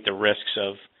mitigate the risks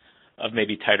of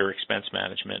maybe tighter expense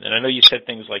management? And I know you said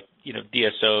things like,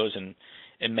 DSOs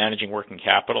and managing working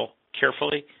capital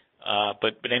carefully,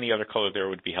 but any other color there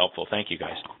would be helpful. Thank you,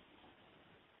 guys.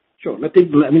 Sure. Let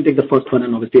me take the first one,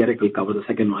 and obviously Eric will cover the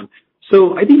second one.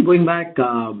 So I think going back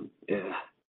to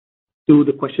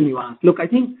the question you asked, look, I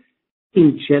think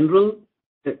in general,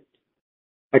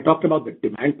 I talked about the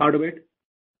demand part of it.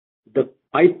 The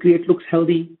pipe create looks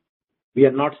healthy. We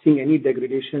are not seeing any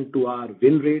degradation to our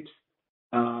win rates.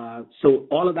 So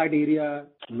all of that area,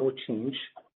 no change.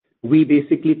 We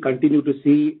basically continue to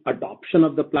see adoption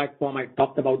of the platform. I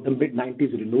talked about the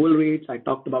mid-90s renewal rates. I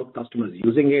talked about customers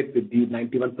using it with the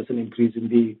 91% increase in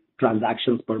the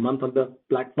transactions per month on the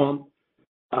platform.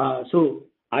 So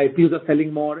IPUs are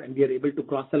selling more, and we are able to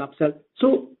cross-sell, upsell.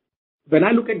 So when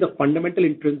I look at the fundamental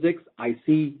intrinsics, I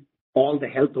see all the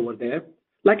health over there.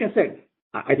 Like I said,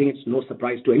 I think it's no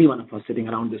surprise to any one of us sitting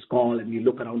around this call, and we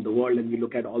look around the world and we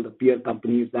look at all the peer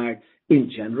companies that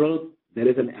in general, there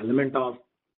is an element of,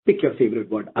 pick your favorite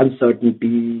word,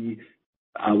 uncertainty,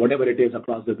 whatever it is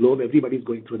across the globe. Everybody's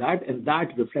going through that, and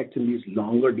that reflects in these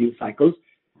longer deal cycles.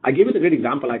 I gave it a great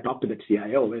example. I talked to the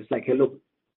CIO. Where it's like, hey, look,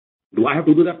 do I have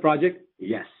to do that project?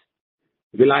 Yes.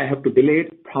 Will I have to delay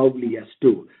it? Probably yes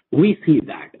too. We see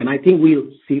that, and I think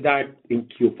we'll see that in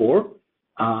Q4.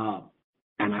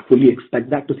 And I fully expect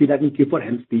that to see that in Q4,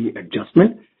 hence the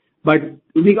adjustment. But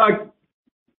we got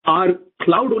our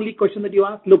cloud-only question that you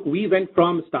asked. Look, we went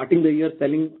from starting the year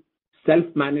selling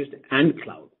self-managed and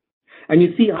cloud. And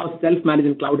you see how self-managed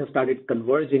and cloud have started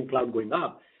converging, cloud going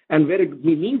up. And where it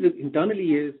means it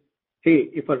internally is, hey,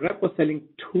 if a rep was selling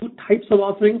two types of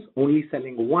offerings, only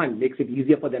selling one makes it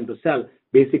easier for them to sell.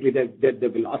 Basically, the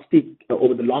velocity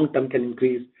over the long term can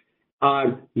increase.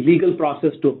 Our legal process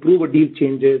to approve a deal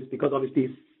changes because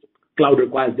obviously cloud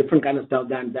requires different kind of stuff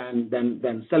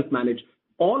than self-managed.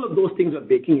 All of those things are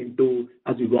baking into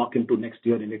as we walk into next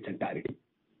year in its entirety.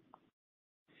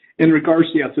 In regards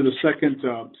to the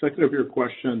second of your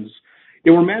questions,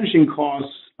 we're managing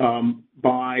costs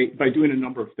by doing a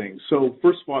number of things. So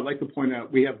first of all, I'd like to point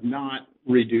out we have not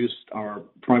reduced our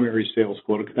primary sales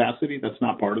quota capacity. That's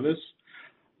not part of this.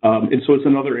 And so it's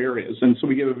in other areas. And so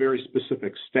we give a very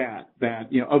specific stat that,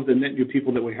 of the net new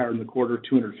people that we hired in the quarter,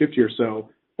 250 or so,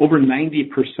 over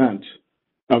 90%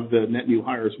 of the net new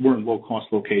hires were in low-cost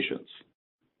locations.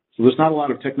 So there's not a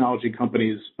lot of technology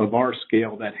companies of our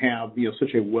scale that have,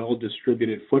 such a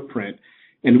well-distributed footprint.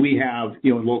 And we have,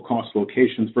 in low-cost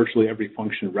locations, virtually every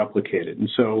function replicated. And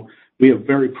so we have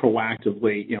very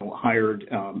proactively, hired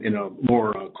in a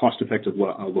more cost-effective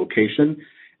location.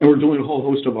 And we're doing a whole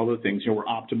host of other things. We're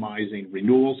optimizing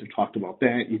renewals. We've talked about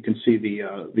that. You can see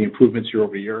the improvements year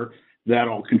over year. That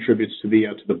all contributes to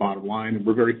the bottom line. And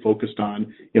we're very focused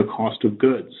on, cost of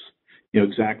goods.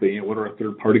 Exactly. What are our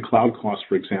third-party cloud costs,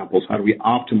 for example? How do we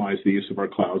optimize the use of our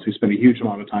clouds? We spend a huge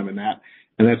amount of time in that,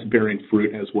 and that's bearing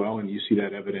fruit as well. And you see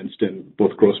that evidenced in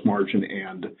both gross margin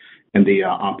and the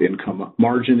op income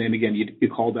margin. And again, you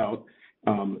called out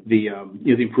the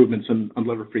improvements in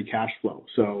unlevered free cash flow.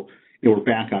 So we're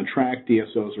back on track.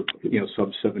 DSOs are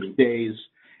sub 70 days,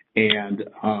 and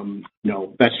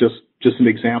that's just an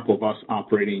example of us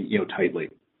operating tightly.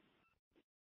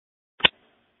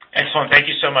 Excellent. Thank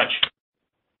you so much.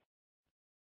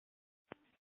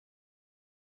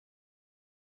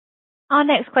 Our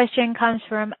next question comes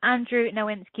from Andrew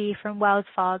Nowinski from Wells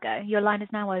Fargo. Your line is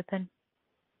now open.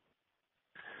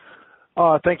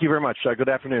 Thank you very much. Good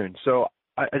afternoon. So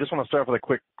I just want to start with a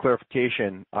quick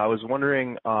clarification. I was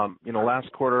wondering,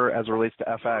 last quarter, as it relates to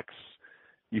FX,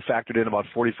 you factored in about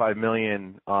 $45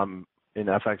 million in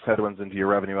FX headwinds into your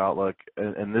revenue outlook.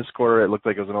 And this quarter, it looked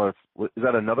like it was is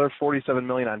that another $47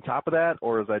 million on top of that,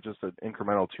 or is that just an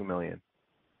incremental $2 million?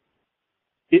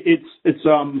 It's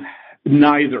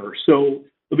neither. So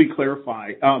let me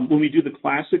clarify. When we do the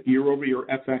classic year-over-year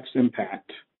FX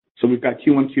impact, so we've got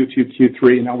Q1, Q2,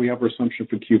 Q3, and now we have our assumption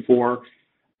for Q4,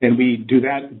 and we do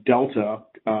that delta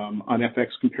on FX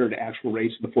compared to actual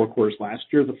rates in the 4 quarters last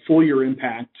year, the full year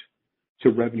impact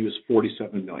to revenue is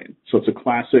 $47 million. So it's a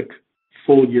classic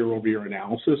full year-over-year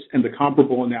analysis, and the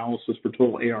comparable analysis for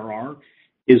total ARR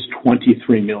is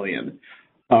 $23 million.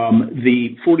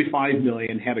 The $45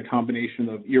 million had a combination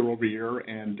of year-over-year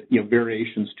and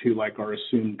variations to like our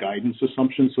assumed guidance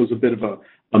assumptions. So it's a bit of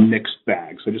a mixed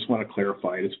bag. So I just want to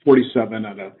clarify it. It's 47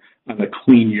 on a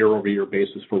clean year-over-year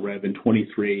basis for rev, and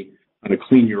 23 on a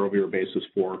clean year-over-year basis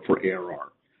for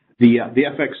ARR. The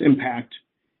FX impact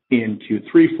in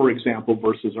Q3, for example,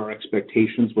 versus our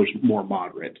expectations was more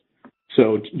moderate.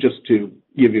 So just to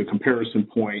give you a comparison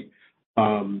point,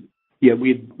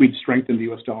 we'd strengthened the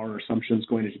U.S. dollar assumptions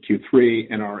going into Q3,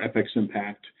 and our FX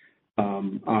impact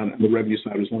on the revenue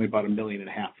side was only about $1.5 million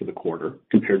for the quarter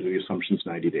compared to the assumptions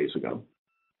 90 days ago.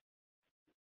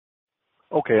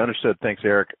 Okay, understood. Thanks,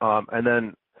 Eric. And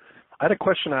then I had a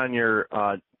question on your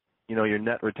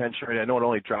net retention rate. I know it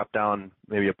only dropped down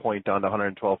maybe a point down to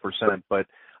 112%, but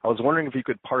I was wondering if you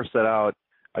could parse that out.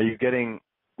 Are you getting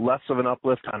less of an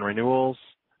uplift on renewals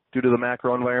due to the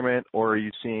macro environment, or are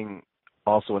you seeing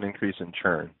also an increase in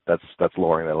churn that's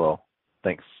lowering that a little?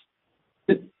 Thanks.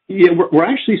 Yeah, we're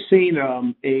actually seeing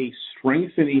a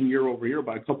strengthening year over year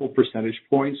by a couple of percentage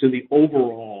points in the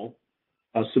overall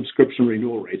subscription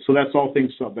renewal rate. So that's all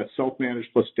things that's self-managed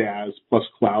plus DaaS plus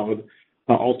cloud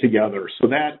altogether. So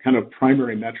that kind of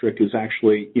primary metric is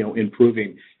actually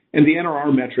improving. And the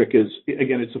NRR metric is,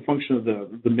 again, it's a function of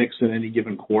the mix in any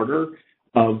given quarter.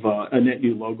 a net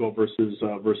new logo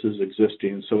versus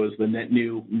existing. So as the net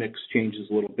new mix changes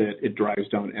a little bit, it drives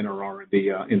down NRR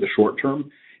in the short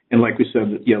term. And like we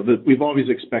said, we've always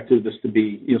expected this to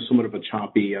be somewhat of a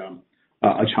choppy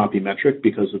metric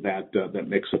because of that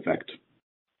mix effect.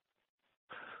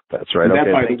 That's right.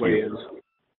 Okay, thank you.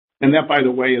 That, by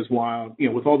the way, is why,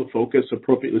 with all the focus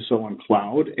appropriately so on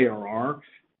cloud ARR,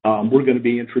 we're going to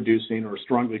be introducing or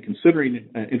strongly considering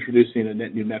introducing a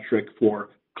net new metric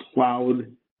for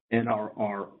cloud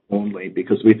NRR only,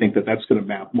 because we think that that's going to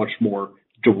map much more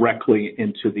directly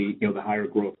into the higher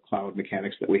growth cloud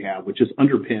mechanics that we have, which is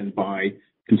underpinned by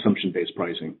consumption-based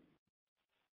pricing.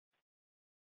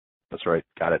 That's right.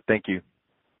 Got it. Thank you.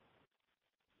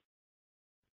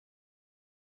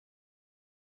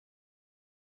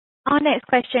 Our next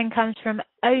question comes from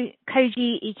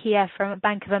Koji Ikeda from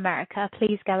Bank of America.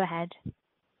 Please go ahead.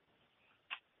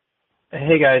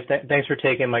 Hey guys, thanks for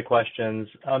taking my questions.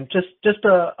 Just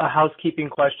a housekeeping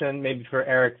question, maybe for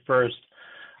Eric first.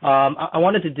 I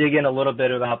wanted to dig in a little bit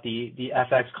about the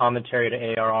FX commentary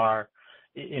to ARR.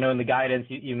 In the guidance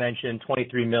you mentioned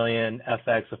 23 million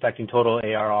FX affecting total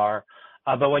ARR.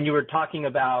 But when you were talking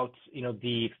about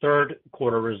the third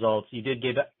quarter results, you did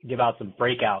give out some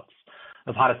breakouts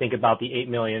of how to think about the 8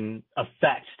 million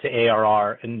effect to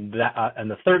ARR in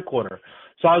the third quarter.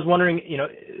 So I was wondering,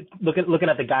 looking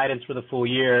at the guidance for the full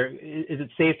year, is it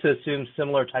safe to assume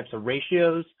similar types of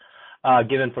ratios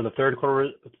given for the third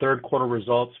quarter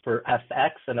results for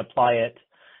FX and apply it,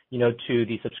 to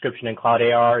the subscription and cloud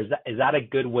ARR? Is that a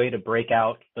good way to break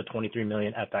out the 23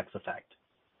 million FX effect?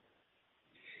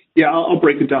 Yeah, I'll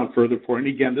break it down further for you.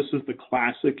 And again, this is the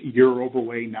classic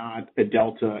year-over-way, not a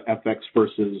delta FX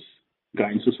versus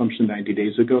guidance assumption 90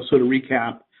 days ago. So to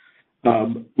recap,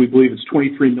 we believe it's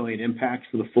 23 million impact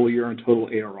for the full year on total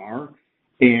ARR,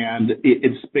 and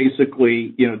it's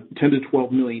basically 10 to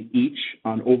 12 million each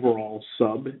on overall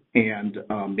sub and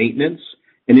maintenance,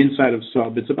 and inside of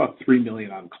sub, it's about 3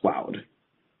 million on cloud.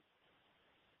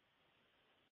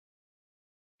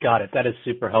 Got it. That is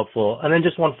super helpful. And then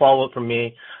just one follow-up from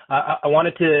me. I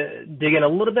wanted to dig in a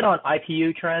little bit on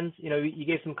IPU trends. You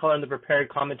gave some color in the prepared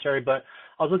commentary, but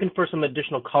I was looking for some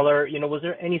additional color. Was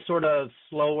there any sort of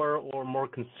slower or more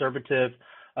conservative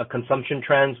consumption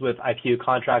trends with IPU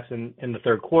contracts in the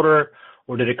third quarter,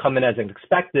 or did it come in as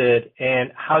expected?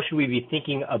 And how should we be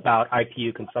thinking about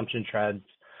IPU consumption trends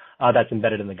that's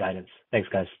embedded in the guidance? Thanks,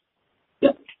 guys.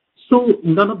 Yeah. So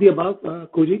none of the above,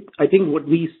 Koji. I think what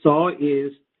we saw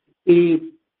is a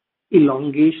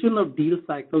elongation of deal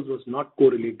cycles was not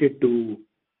correlated to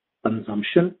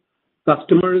consumption.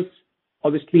 Customers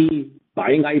obviously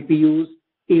buying IPUs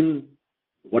in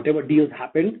whatever deals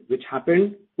happened,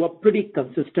 were pretty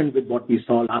consistent with what we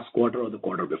saw last quarter or the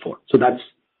quarter before. So that's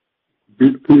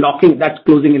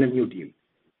closing in a new deal.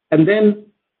 And then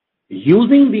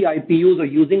using the IPUs or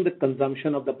using the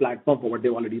consumption of the platform for what they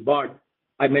already bought,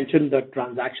 I mentioned the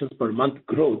transactions per month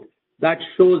growth. That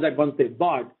shows that once they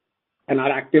bought, and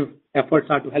our active efforts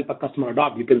are to help a customer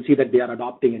adopt, you can see that they are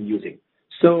adopting and using.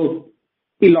 So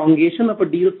elongation of a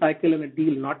deal cycle and a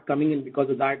deal not coming in because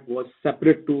of that was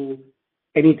separate to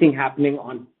anything happening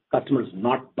on customers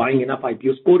not buying enough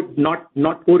IPUs,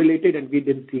 not correlated, and we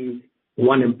didn't see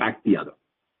one impact the other.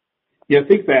 Yeah, I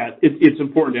think that it's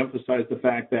important to emphasize the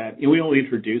fact that we only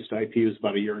introduced IPUs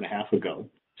about a year and a half ago.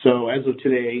 So as of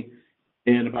today,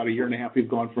 in about a year and a half, we've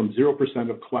gone from 0%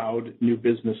 of cloud new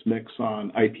business mix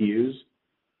on IPUs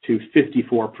to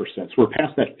 54%. So we're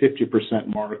past that 50%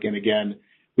 mark, and again,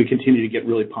 we continue to get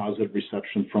really positive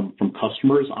reception from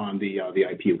customers on the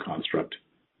IPU construct.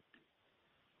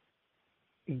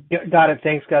 Got it.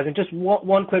 Thanks, guys. And just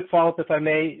one quick follow-up, if I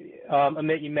may.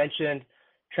 Amit, you mentioned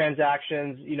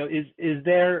transactions.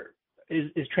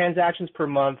 Is transactions per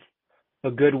month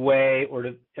a good way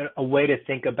or a way to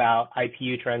think about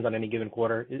IPU trends on any given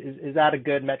quarter? Is that a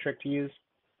good metric to use?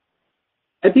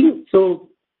 I think so.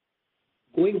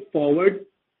 Going forward,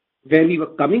 where we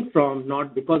were coming from,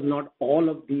 because not all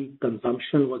of the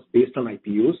consumption was based on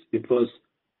IPUs. It was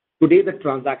today the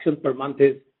transaction per month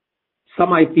is some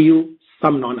IPU,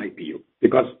 some non-IPU.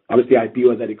 Because obviously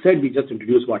IPU, as Eric said, we just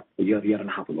introduced a year and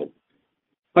a half ago.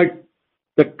 But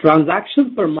the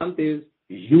transaction per month is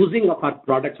using of our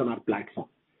products on our platform.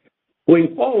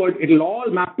 Going forward, it'll all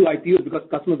map to IPUs because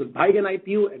customers will buy an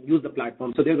IPU and use the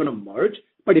platform. So they're going to merge.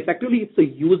 But effectively, it's the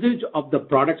usage of the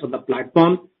products on the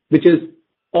platform, which is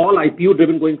all IPU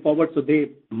driven going forward. So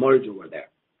they merge over there.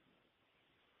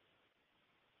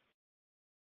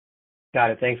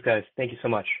 Got it. Thanks, guys. Thank you so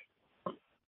much.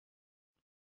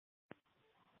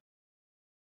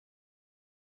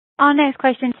 Our next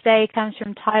question today comes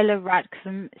from Tyler Radke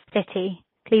from Citi.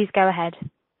 Please go ahead.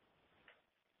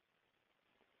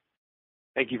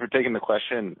 Thank you for taking the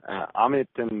question. Amit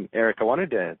and Eric, I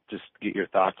wanted to just get your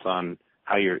thoughts on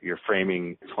how you're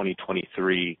framing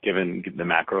 2023, given the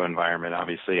macro environment.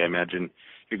 Obviously, I imagine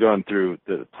you're going through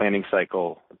the planning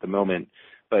cycle at the moment,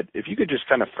 but if you could just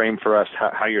kind of frame for us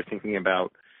how you're thinking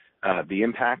about the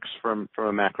impacts from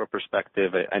a macro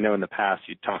perspective. I know in the past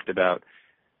you talked about,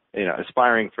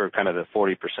 aspiring for kind of the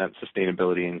 40%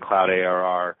 sustainability in cloud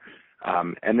ARR.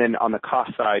 And then on the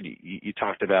cost side, you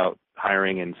talked about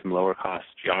hiring in some lower cost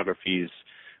geographies.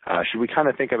 Should we kind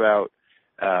of think about,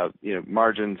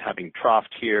 margins having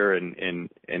troughed here, and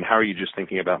how are you just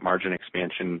thinking about margin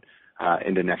expansion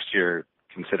into next year,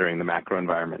 considering the macro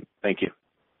environment? Thank you.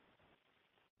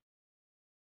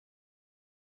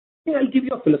 Yeah, I'll give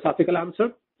you a philosophical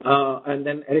answer, and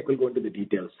then Eric will go into the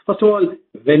details. First of all,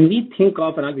 when we think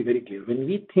of, and I'll be very clear, when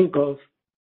we think of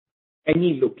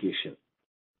any location,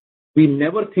 we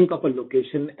never think of a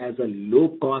location as a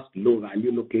low-cost,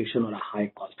 low-value location or a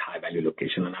high-cost, high-value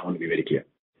location, and I want to be very clear.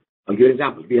 I'll give you an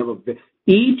example. We have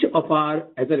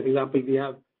as an example, we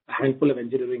have a handful of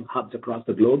engineering hubs across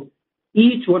the globe.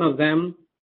 Each one of them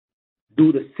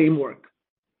do the same work.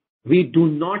 We do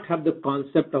not have the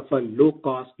concept of a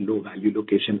low-cost, low-value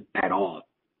location at all.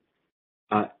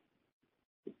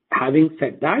 Having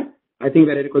said that, I think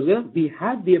where Eric was there, we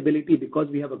have the ability, because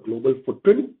we have a global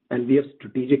footprint and we have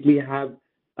strategically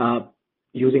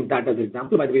using that as an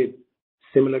example, by the way,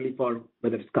 similarly for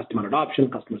whether it's customer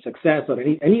adoption, customer success, or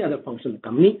any other function of the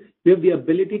company, we have the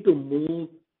ability to move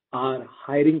our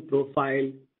hiring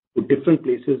profile to different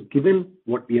places given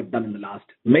what we have done in the last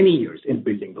many years in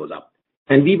building those up.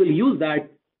 And we will use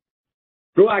that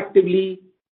proactively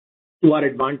to our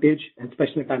advantage, and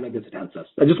especially at a time like this, it helps us.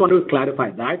 I just want to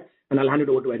clarify that, and I'll hand it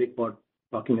over to Eric for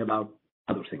talking about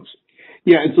other things.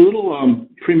 Yeah, it's a little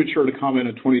premature to comment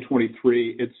on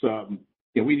 2023. It's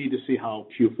we need to see how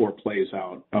Q4 plays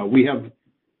out. We have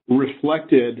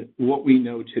reflected what we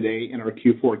know today in our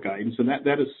Q4 guidance, and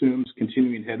that assumes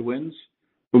continuing headwinds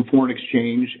from foreign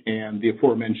exchange and the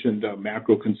aforementioned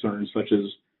macro concerns such as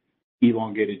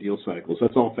elongated deal cycles.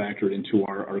 That's all factored into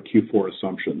our Q4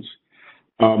 assumptions.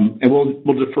 And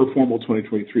we'll defer formal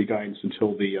 2023 guidance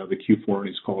until the Q4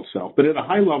 earnings call itself. But at a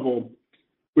high level,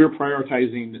 we're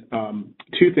prioritizing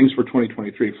two things for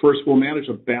 2023. First, we'll manage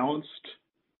a balanced,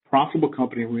 profitable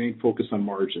company and remain focused on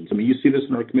margins. I mean, you see this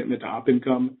in our commitment to op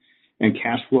income and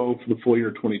cash flow for the full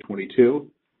year 2022,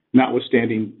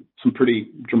 notwithstanding some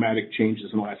pretty dramatic changes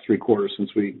in the last 3 quarters since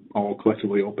we all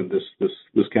collectively opened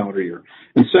this calendar year.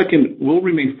 And second, we'll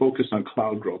remain focused on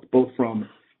cloud growth, both from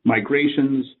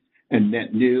migrations and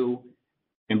net new,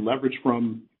 and leverage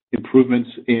from improvements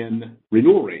in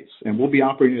renewal rates. And we'll be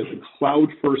operating as a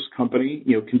cloud-first company,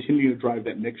 continuing to drive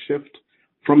that mix shift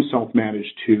from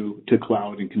self-managed to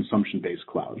cloud and consumption-based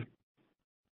cloud.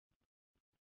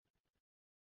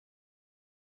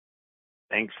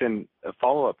 Thanks. And a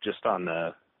follow-up just on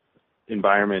the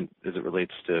environment as it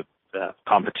relates to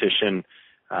competition,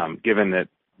 given that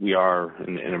we are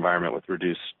in an environment with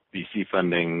reduced VC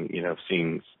funding,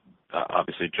 seeing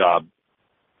obviously job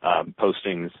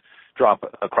postings drop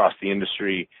across the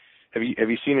industry. Have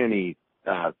you seen any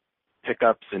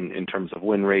pickups in terms of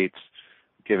win rates,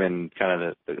 given kind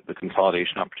of the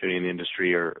consolidation opportunity in the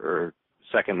industry, or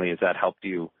secondly, has that helped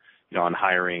you, on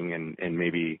hiring and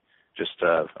maybe just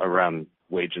around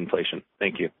wage inflation?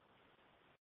 Thank you.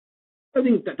 I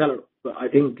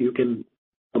think you can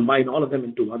combine all of them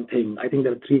into one thing. I think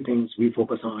there are 3 things we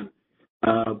focus on.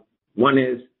 One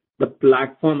is the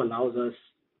platform allows us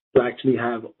to actually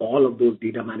have all of those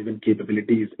data management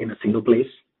capabilities in a single place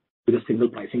with a single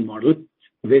pricing model,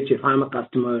 which if I'm a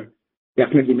customer,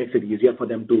 definitely makes it easier for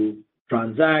them to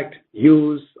transact,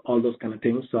 use, all those kind of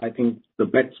things. So I think the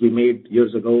bets we made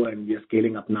years ago and we are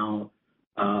scaling up now,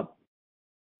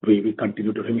 we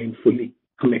continue to remain fully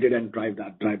committed and drive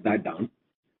that down.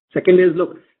 Second is,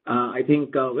 look, I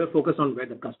think we're focused on where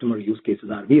the customer use cases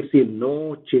are. We have seen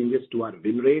no changes to our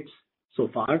win rates so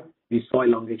far. We saw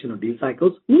elongation of deal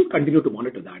cycles. We'll continue to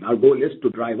monitor that. Our goal is to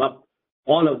drive up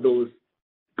all of those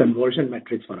conversion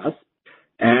metrics for us.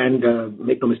 And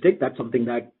make no mistake, that's something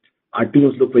that our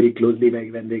teams look very closely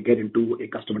when they get into a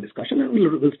customer discussion, and we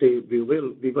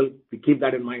keep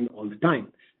that in mind all the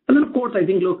time. And then, of course, I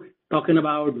think, look, talking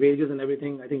about wages and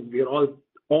everything, I think we're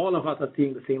all of us are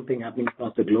seeing the same thing happening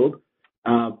across the globe.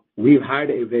 We've had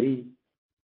a very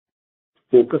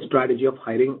focused strategy of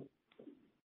hiring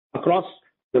across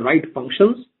the right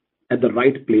functions at the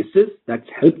right places. That's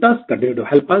helped us, continue to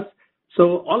help us.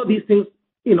 So all of these things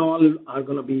in all are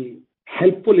going to be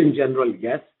helpful in general,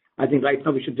 yes. I think right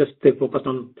now we should just stay focused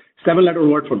on 7-letter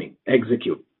word for me: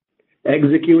 execute.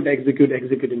 Execute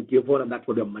in Q4, and that's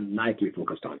what we're maniacally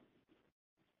focused on.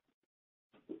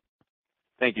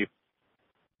 Thank you.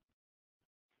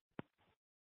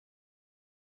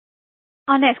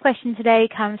 Our next question today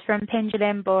comes from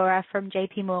Pinjalim Bora from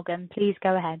JP Morgan. Please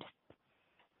go ahead.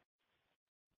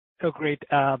 Oh, great.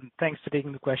 Thanks for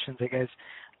taking the questions, I guess.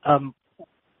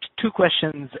 Two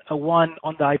questions. One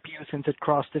on the IPU, since it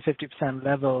crossed the 50%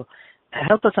 level.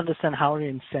 Help us understand how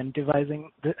you're incentivizing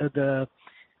the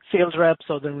sales reps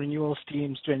or the renewals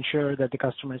teams to ensure that the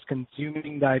customer is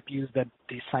consuming the IPUs that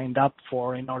they signed up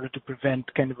for in order to prevent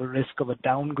kind of a risk of a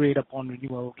downgrade upon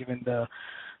renewal, given the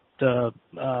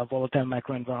volatile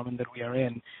macro environment that we are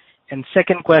in. And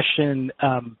second question,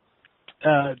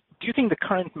 do you think the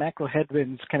current macro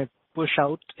headwinds kind of push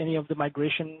out any of the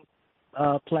migration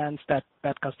plans that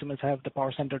customers have, the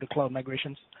PowerCenter to cloud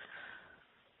migrations?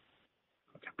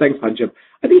 Thanks, Panjam.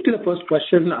 I think to the first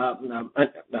question,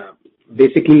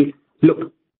 basically,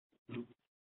 look,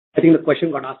 I think the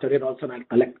question got asked earlier also, and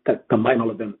I'll combine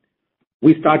all of them.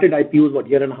 We started IPUs, a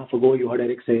year and a half ago, you heard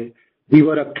Eric say. We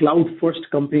were a cloud-first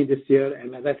company this year,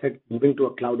 and as I said, moving to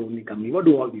a cloud-only company. What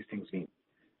do all these things mean?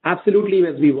 Absolutely,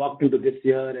 as we walked into this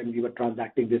year and we were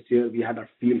transacting this year, we had our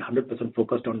field 100%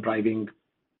 focused on driving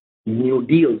new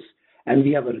deals. And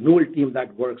we have a renewal team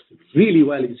that works really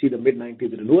well. You see the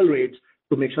mid-90s renewal rates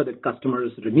to make sure that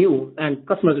customers renew. And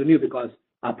customers renew because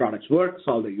our products work,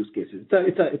 solve the use cases.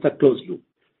 It's a closed loop.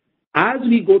 As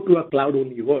we go to a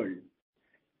cloud-only world,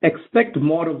 expect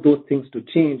more of those things to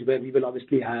change, where we will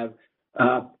obviously have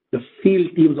the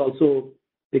field teams also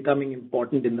becoming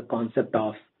important in the concept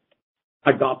of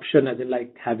adoption, as in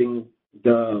like having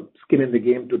the skin in the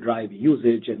game to drive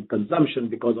usage and consumption,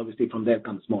 because obviously from there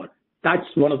comes more. That's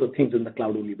one of the things in the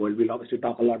cloud-only world. We'll obviously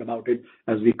talk a lot about it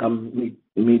as we come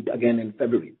meet again in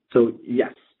February. So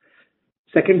yes.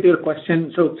 Second to your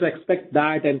question, so expect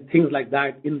that and things like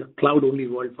that in the cloud-only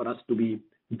world for us to be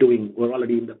doing. We're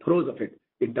already in the throes of it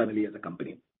internally as a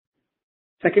company.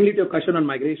 Secondly, to your question on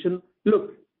migration,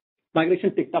 look,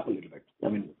 migration ticked up a little bit. I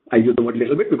mean, I use the word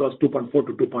little bit because 2.4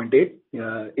 to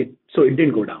 2.8, so it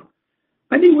didn't go down.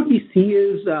 I think what we see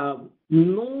is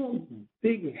no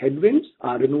big headwinds.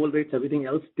 Our renewal rates, everything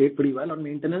else stayed pretty well on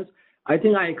maintenance. I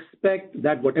expect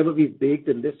that whatever we've baked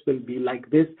in this will be like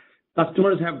this.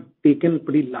 Customers have taken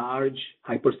pretty large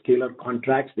hyperscaler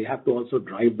contracts. They have to also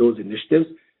drive those initiatives.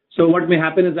 So what may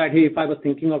happen is that, hey, if I was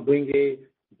thinking of doing a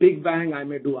big bang, I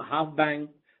may do a half bang.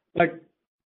 But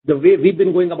the way we've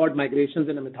been going about migrations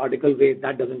in a methodical way,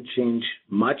 that doesn't change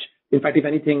much. In fact, if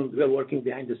anything, we're working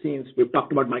behind the scenes. We've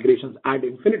talked about migrations ad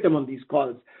infinitum on these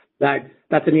calls.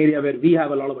 That's an area where we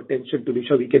have a lot of attention to be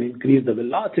sure we can increase the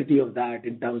velocity of that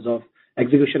in terms of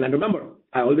execution. And remember,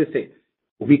 I always say,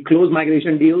 we close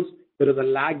migration deals, there is a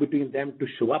lag between them to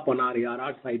show up on our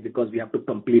ARR side because we have to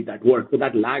complete that work. So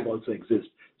that lag also exists.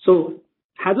 So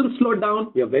hasn't slowed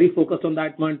down. We are very focused on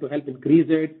that one to help increase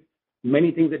it.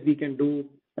 Many things that we can do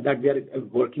that we are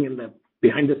working in the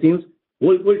behind the scenes.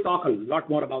 We'll talk a lot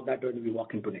more about that when we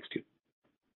walk into next year.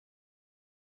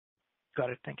 Got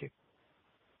it. Thank you.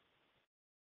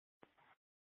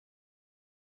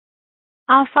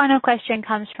 Our final question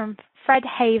comes from Fred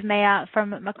Havemeyer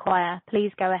from Macquarie.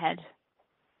 Please go ahead.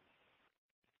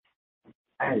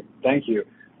 Hi, thank you.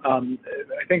 I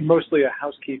think mostly a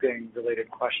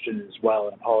housekeeping-related question as well,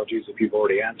 and apologies if you've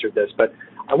already answered this, but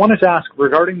I wanted to ask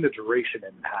regarding the duration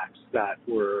impacts that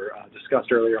were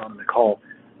discussed earlier on in the call,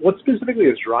 what specifically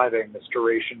is driving this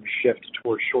duration shift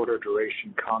towards shorter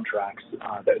duration contracts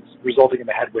that's resulting in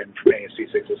the headwind from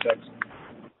ASC 606?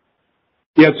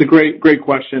 Yeah, it's a great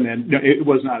question, and it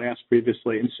was not asked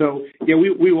previously. And so, yeah,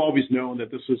 we've always known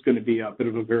that this was going to be a bit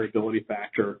of a variability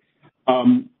factor.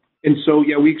 And so,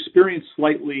 yeah, we experienced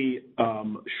slightly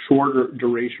shorter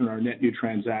duration on our net new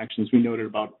transactions. We noted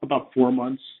about 4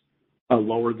 months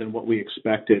lower than what we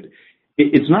expected.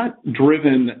 It's not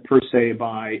driven per se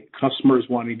by customers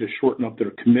wanting to shorten up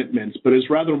their commitments, but it's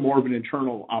rather more of an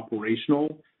internal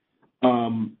operational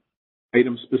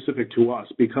item specific to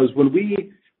us. Because when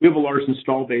we have a large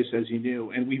install base, as you knew,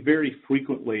 and we very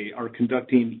frequently are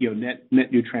conducting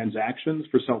net new transactions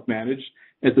for self-managed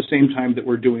at the same time that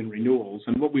we're doing renewals.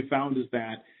 And what we found is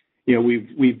that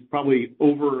we've probably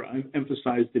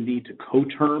overemphasized the need to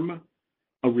co-term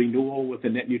a renewal with a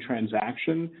net new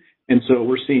transaction. And so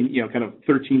we're seeing kind of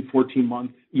 13, 14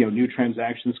 month new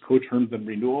transactions co-termed than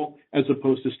renewal, as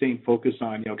opposed to staying focused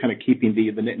on kind of keeping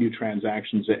the net new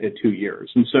transactions at 2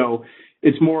 years. And so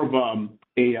it's more of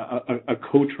a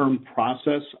co-term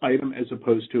process item as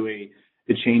opposed to a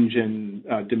change in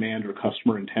demand or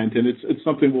customer intent. And it's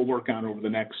something we'll work on over the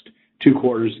next 2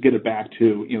 quarters to get it back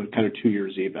to kind of 2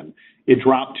 years even. It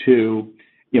dropped to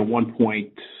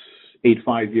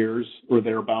 1.85 years or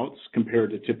thereabouts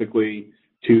compared to typically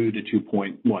 2 to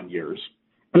 2.1 years.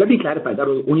 And let me clarify, that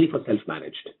was only for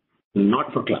self-managed,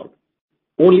 not for cloud.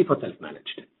 Only for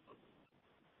self-managed.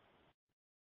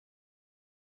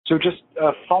 So just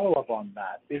a follow-up on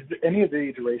that. Is there any of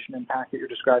the duration impact that you're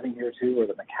describing here too, or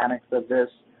the mechanics of this,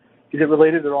 is it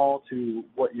related at all to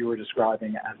what you were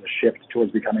describing as a shift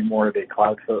towards becoming more of a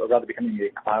becoming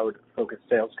a cloud-focused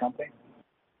sales company?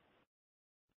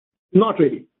 Not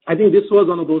really. I think this was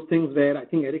one of those things where I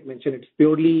think Eric mentioned it's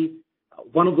purely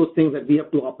one of those things that we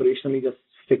have to operationally just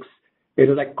fix. It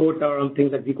is like core term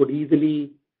things that we could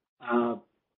easily,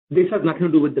 this has nothing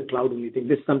to do with the cloud only thing.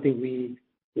 This is something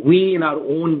we in our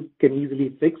own can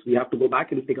easily fix. We have to go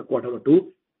back. It'll take a quarter or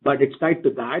two, but it's tied to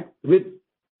that. With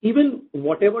even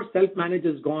whatever self-managed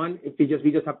is gone, if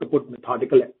we just have to put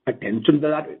methodical attention to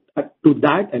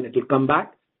that, and it'll come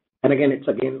back. And again, it's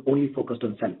only focused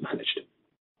on self-managed.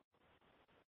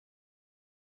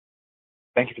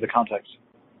 Thank you for the context.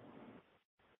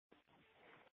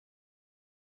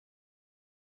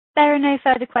 There are no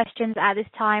further questions at this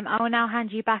time. I will now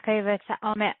hand you back over to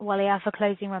Amit Walia for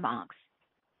closing remarks.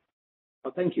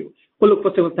 Oh, thank you. Well, look,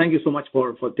 first of all, thank you so much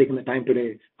for taking the time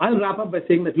today. I'll wrap up by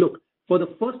saying that, look, for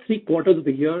the first 3 quarters of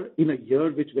the year, in a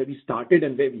year where we started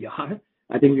and where we are,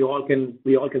 I think we all can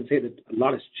say that a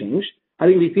lot has changed. I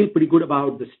think we feel pretty good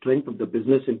about the strength of the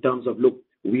business in terms of, look,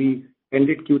 we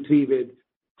ended Q3 with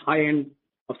high end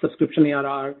of subscription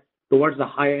ARR towards the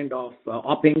high end of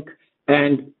Op Inc.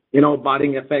 And,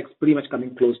 barring FX, pretty much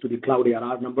coming close to the cloud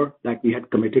ARR number that we had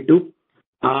committed to.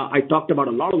 I talked about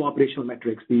a lot of operational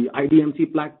metrics, the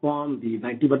IDMC platform, the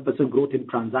 91% growth in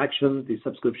transactions, the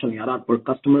subscription ARR per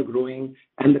customer growing,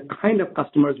 and the kind of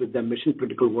customers with their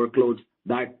mission-critical workloads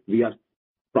that we are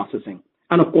processing.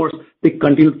 And of course, the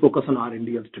continued focus on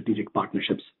R&D and strategic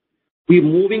partnerships. We're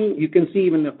moving, you can see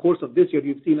even in the course of this year,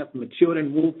 you've seen us mature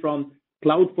and move from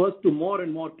cloud first to more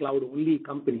and more cloud-only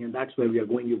company, and that's where we are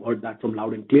going. You've heard that from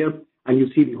loud and clear, and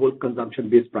you see the whole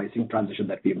consumption-based pricing transition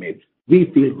that we've made. We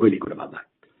feel really good about that.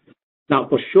 Now,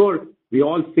 for sure, we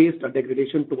all faced a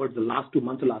degradation towards the last 2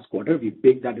 months of last quarter. We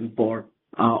baked that in for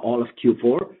all of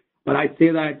Q4. But I'd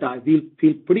say that we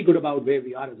feel pretty good about where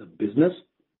we are as a business,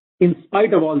 in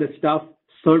spite of all this stuff,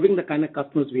 serving the kind of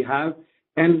customers we have,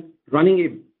 and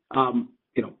running a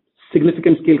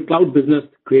significant scale cloud business,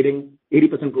 creating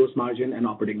 80% gross margin and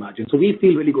operating margin. So we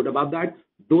feel really good about that.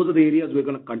 Those are the areas we're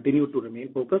going to continue to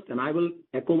remain focused. And I will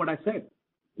echo what I said.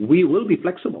 We will be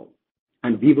flexible,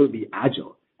 and we will be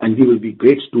agile, and we will be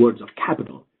great stewards of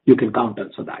capital. You can count on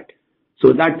us for that. So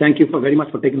with that, thank you very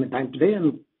much for taking the time today,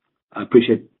 and I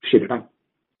appreciate your time.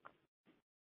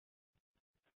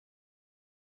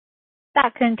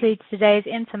 That concludes today's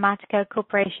Informatica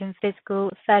Corporation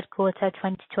Fiscal Third Quarter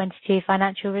 2022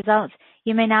 financial results.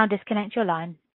 You may now disconnect your line.